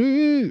you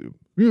need,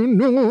 you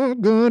know I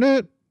got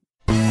it.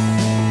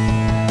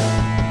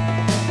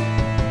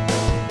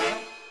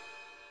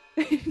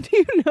 Do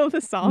you know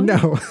the song?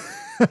 No.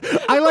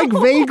 I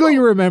vaguely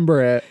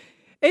remember it.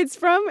 It's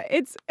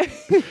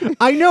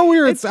I know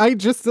where it's I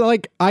just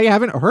I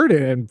haven't heard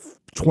it in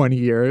 20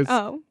 years.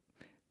 Oh.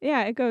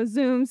 Yeah, it goes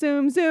zoom,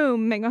 zoom,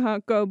 zoom, make my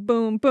heart go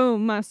boom,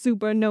 boom, my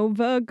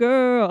supernova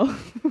girl.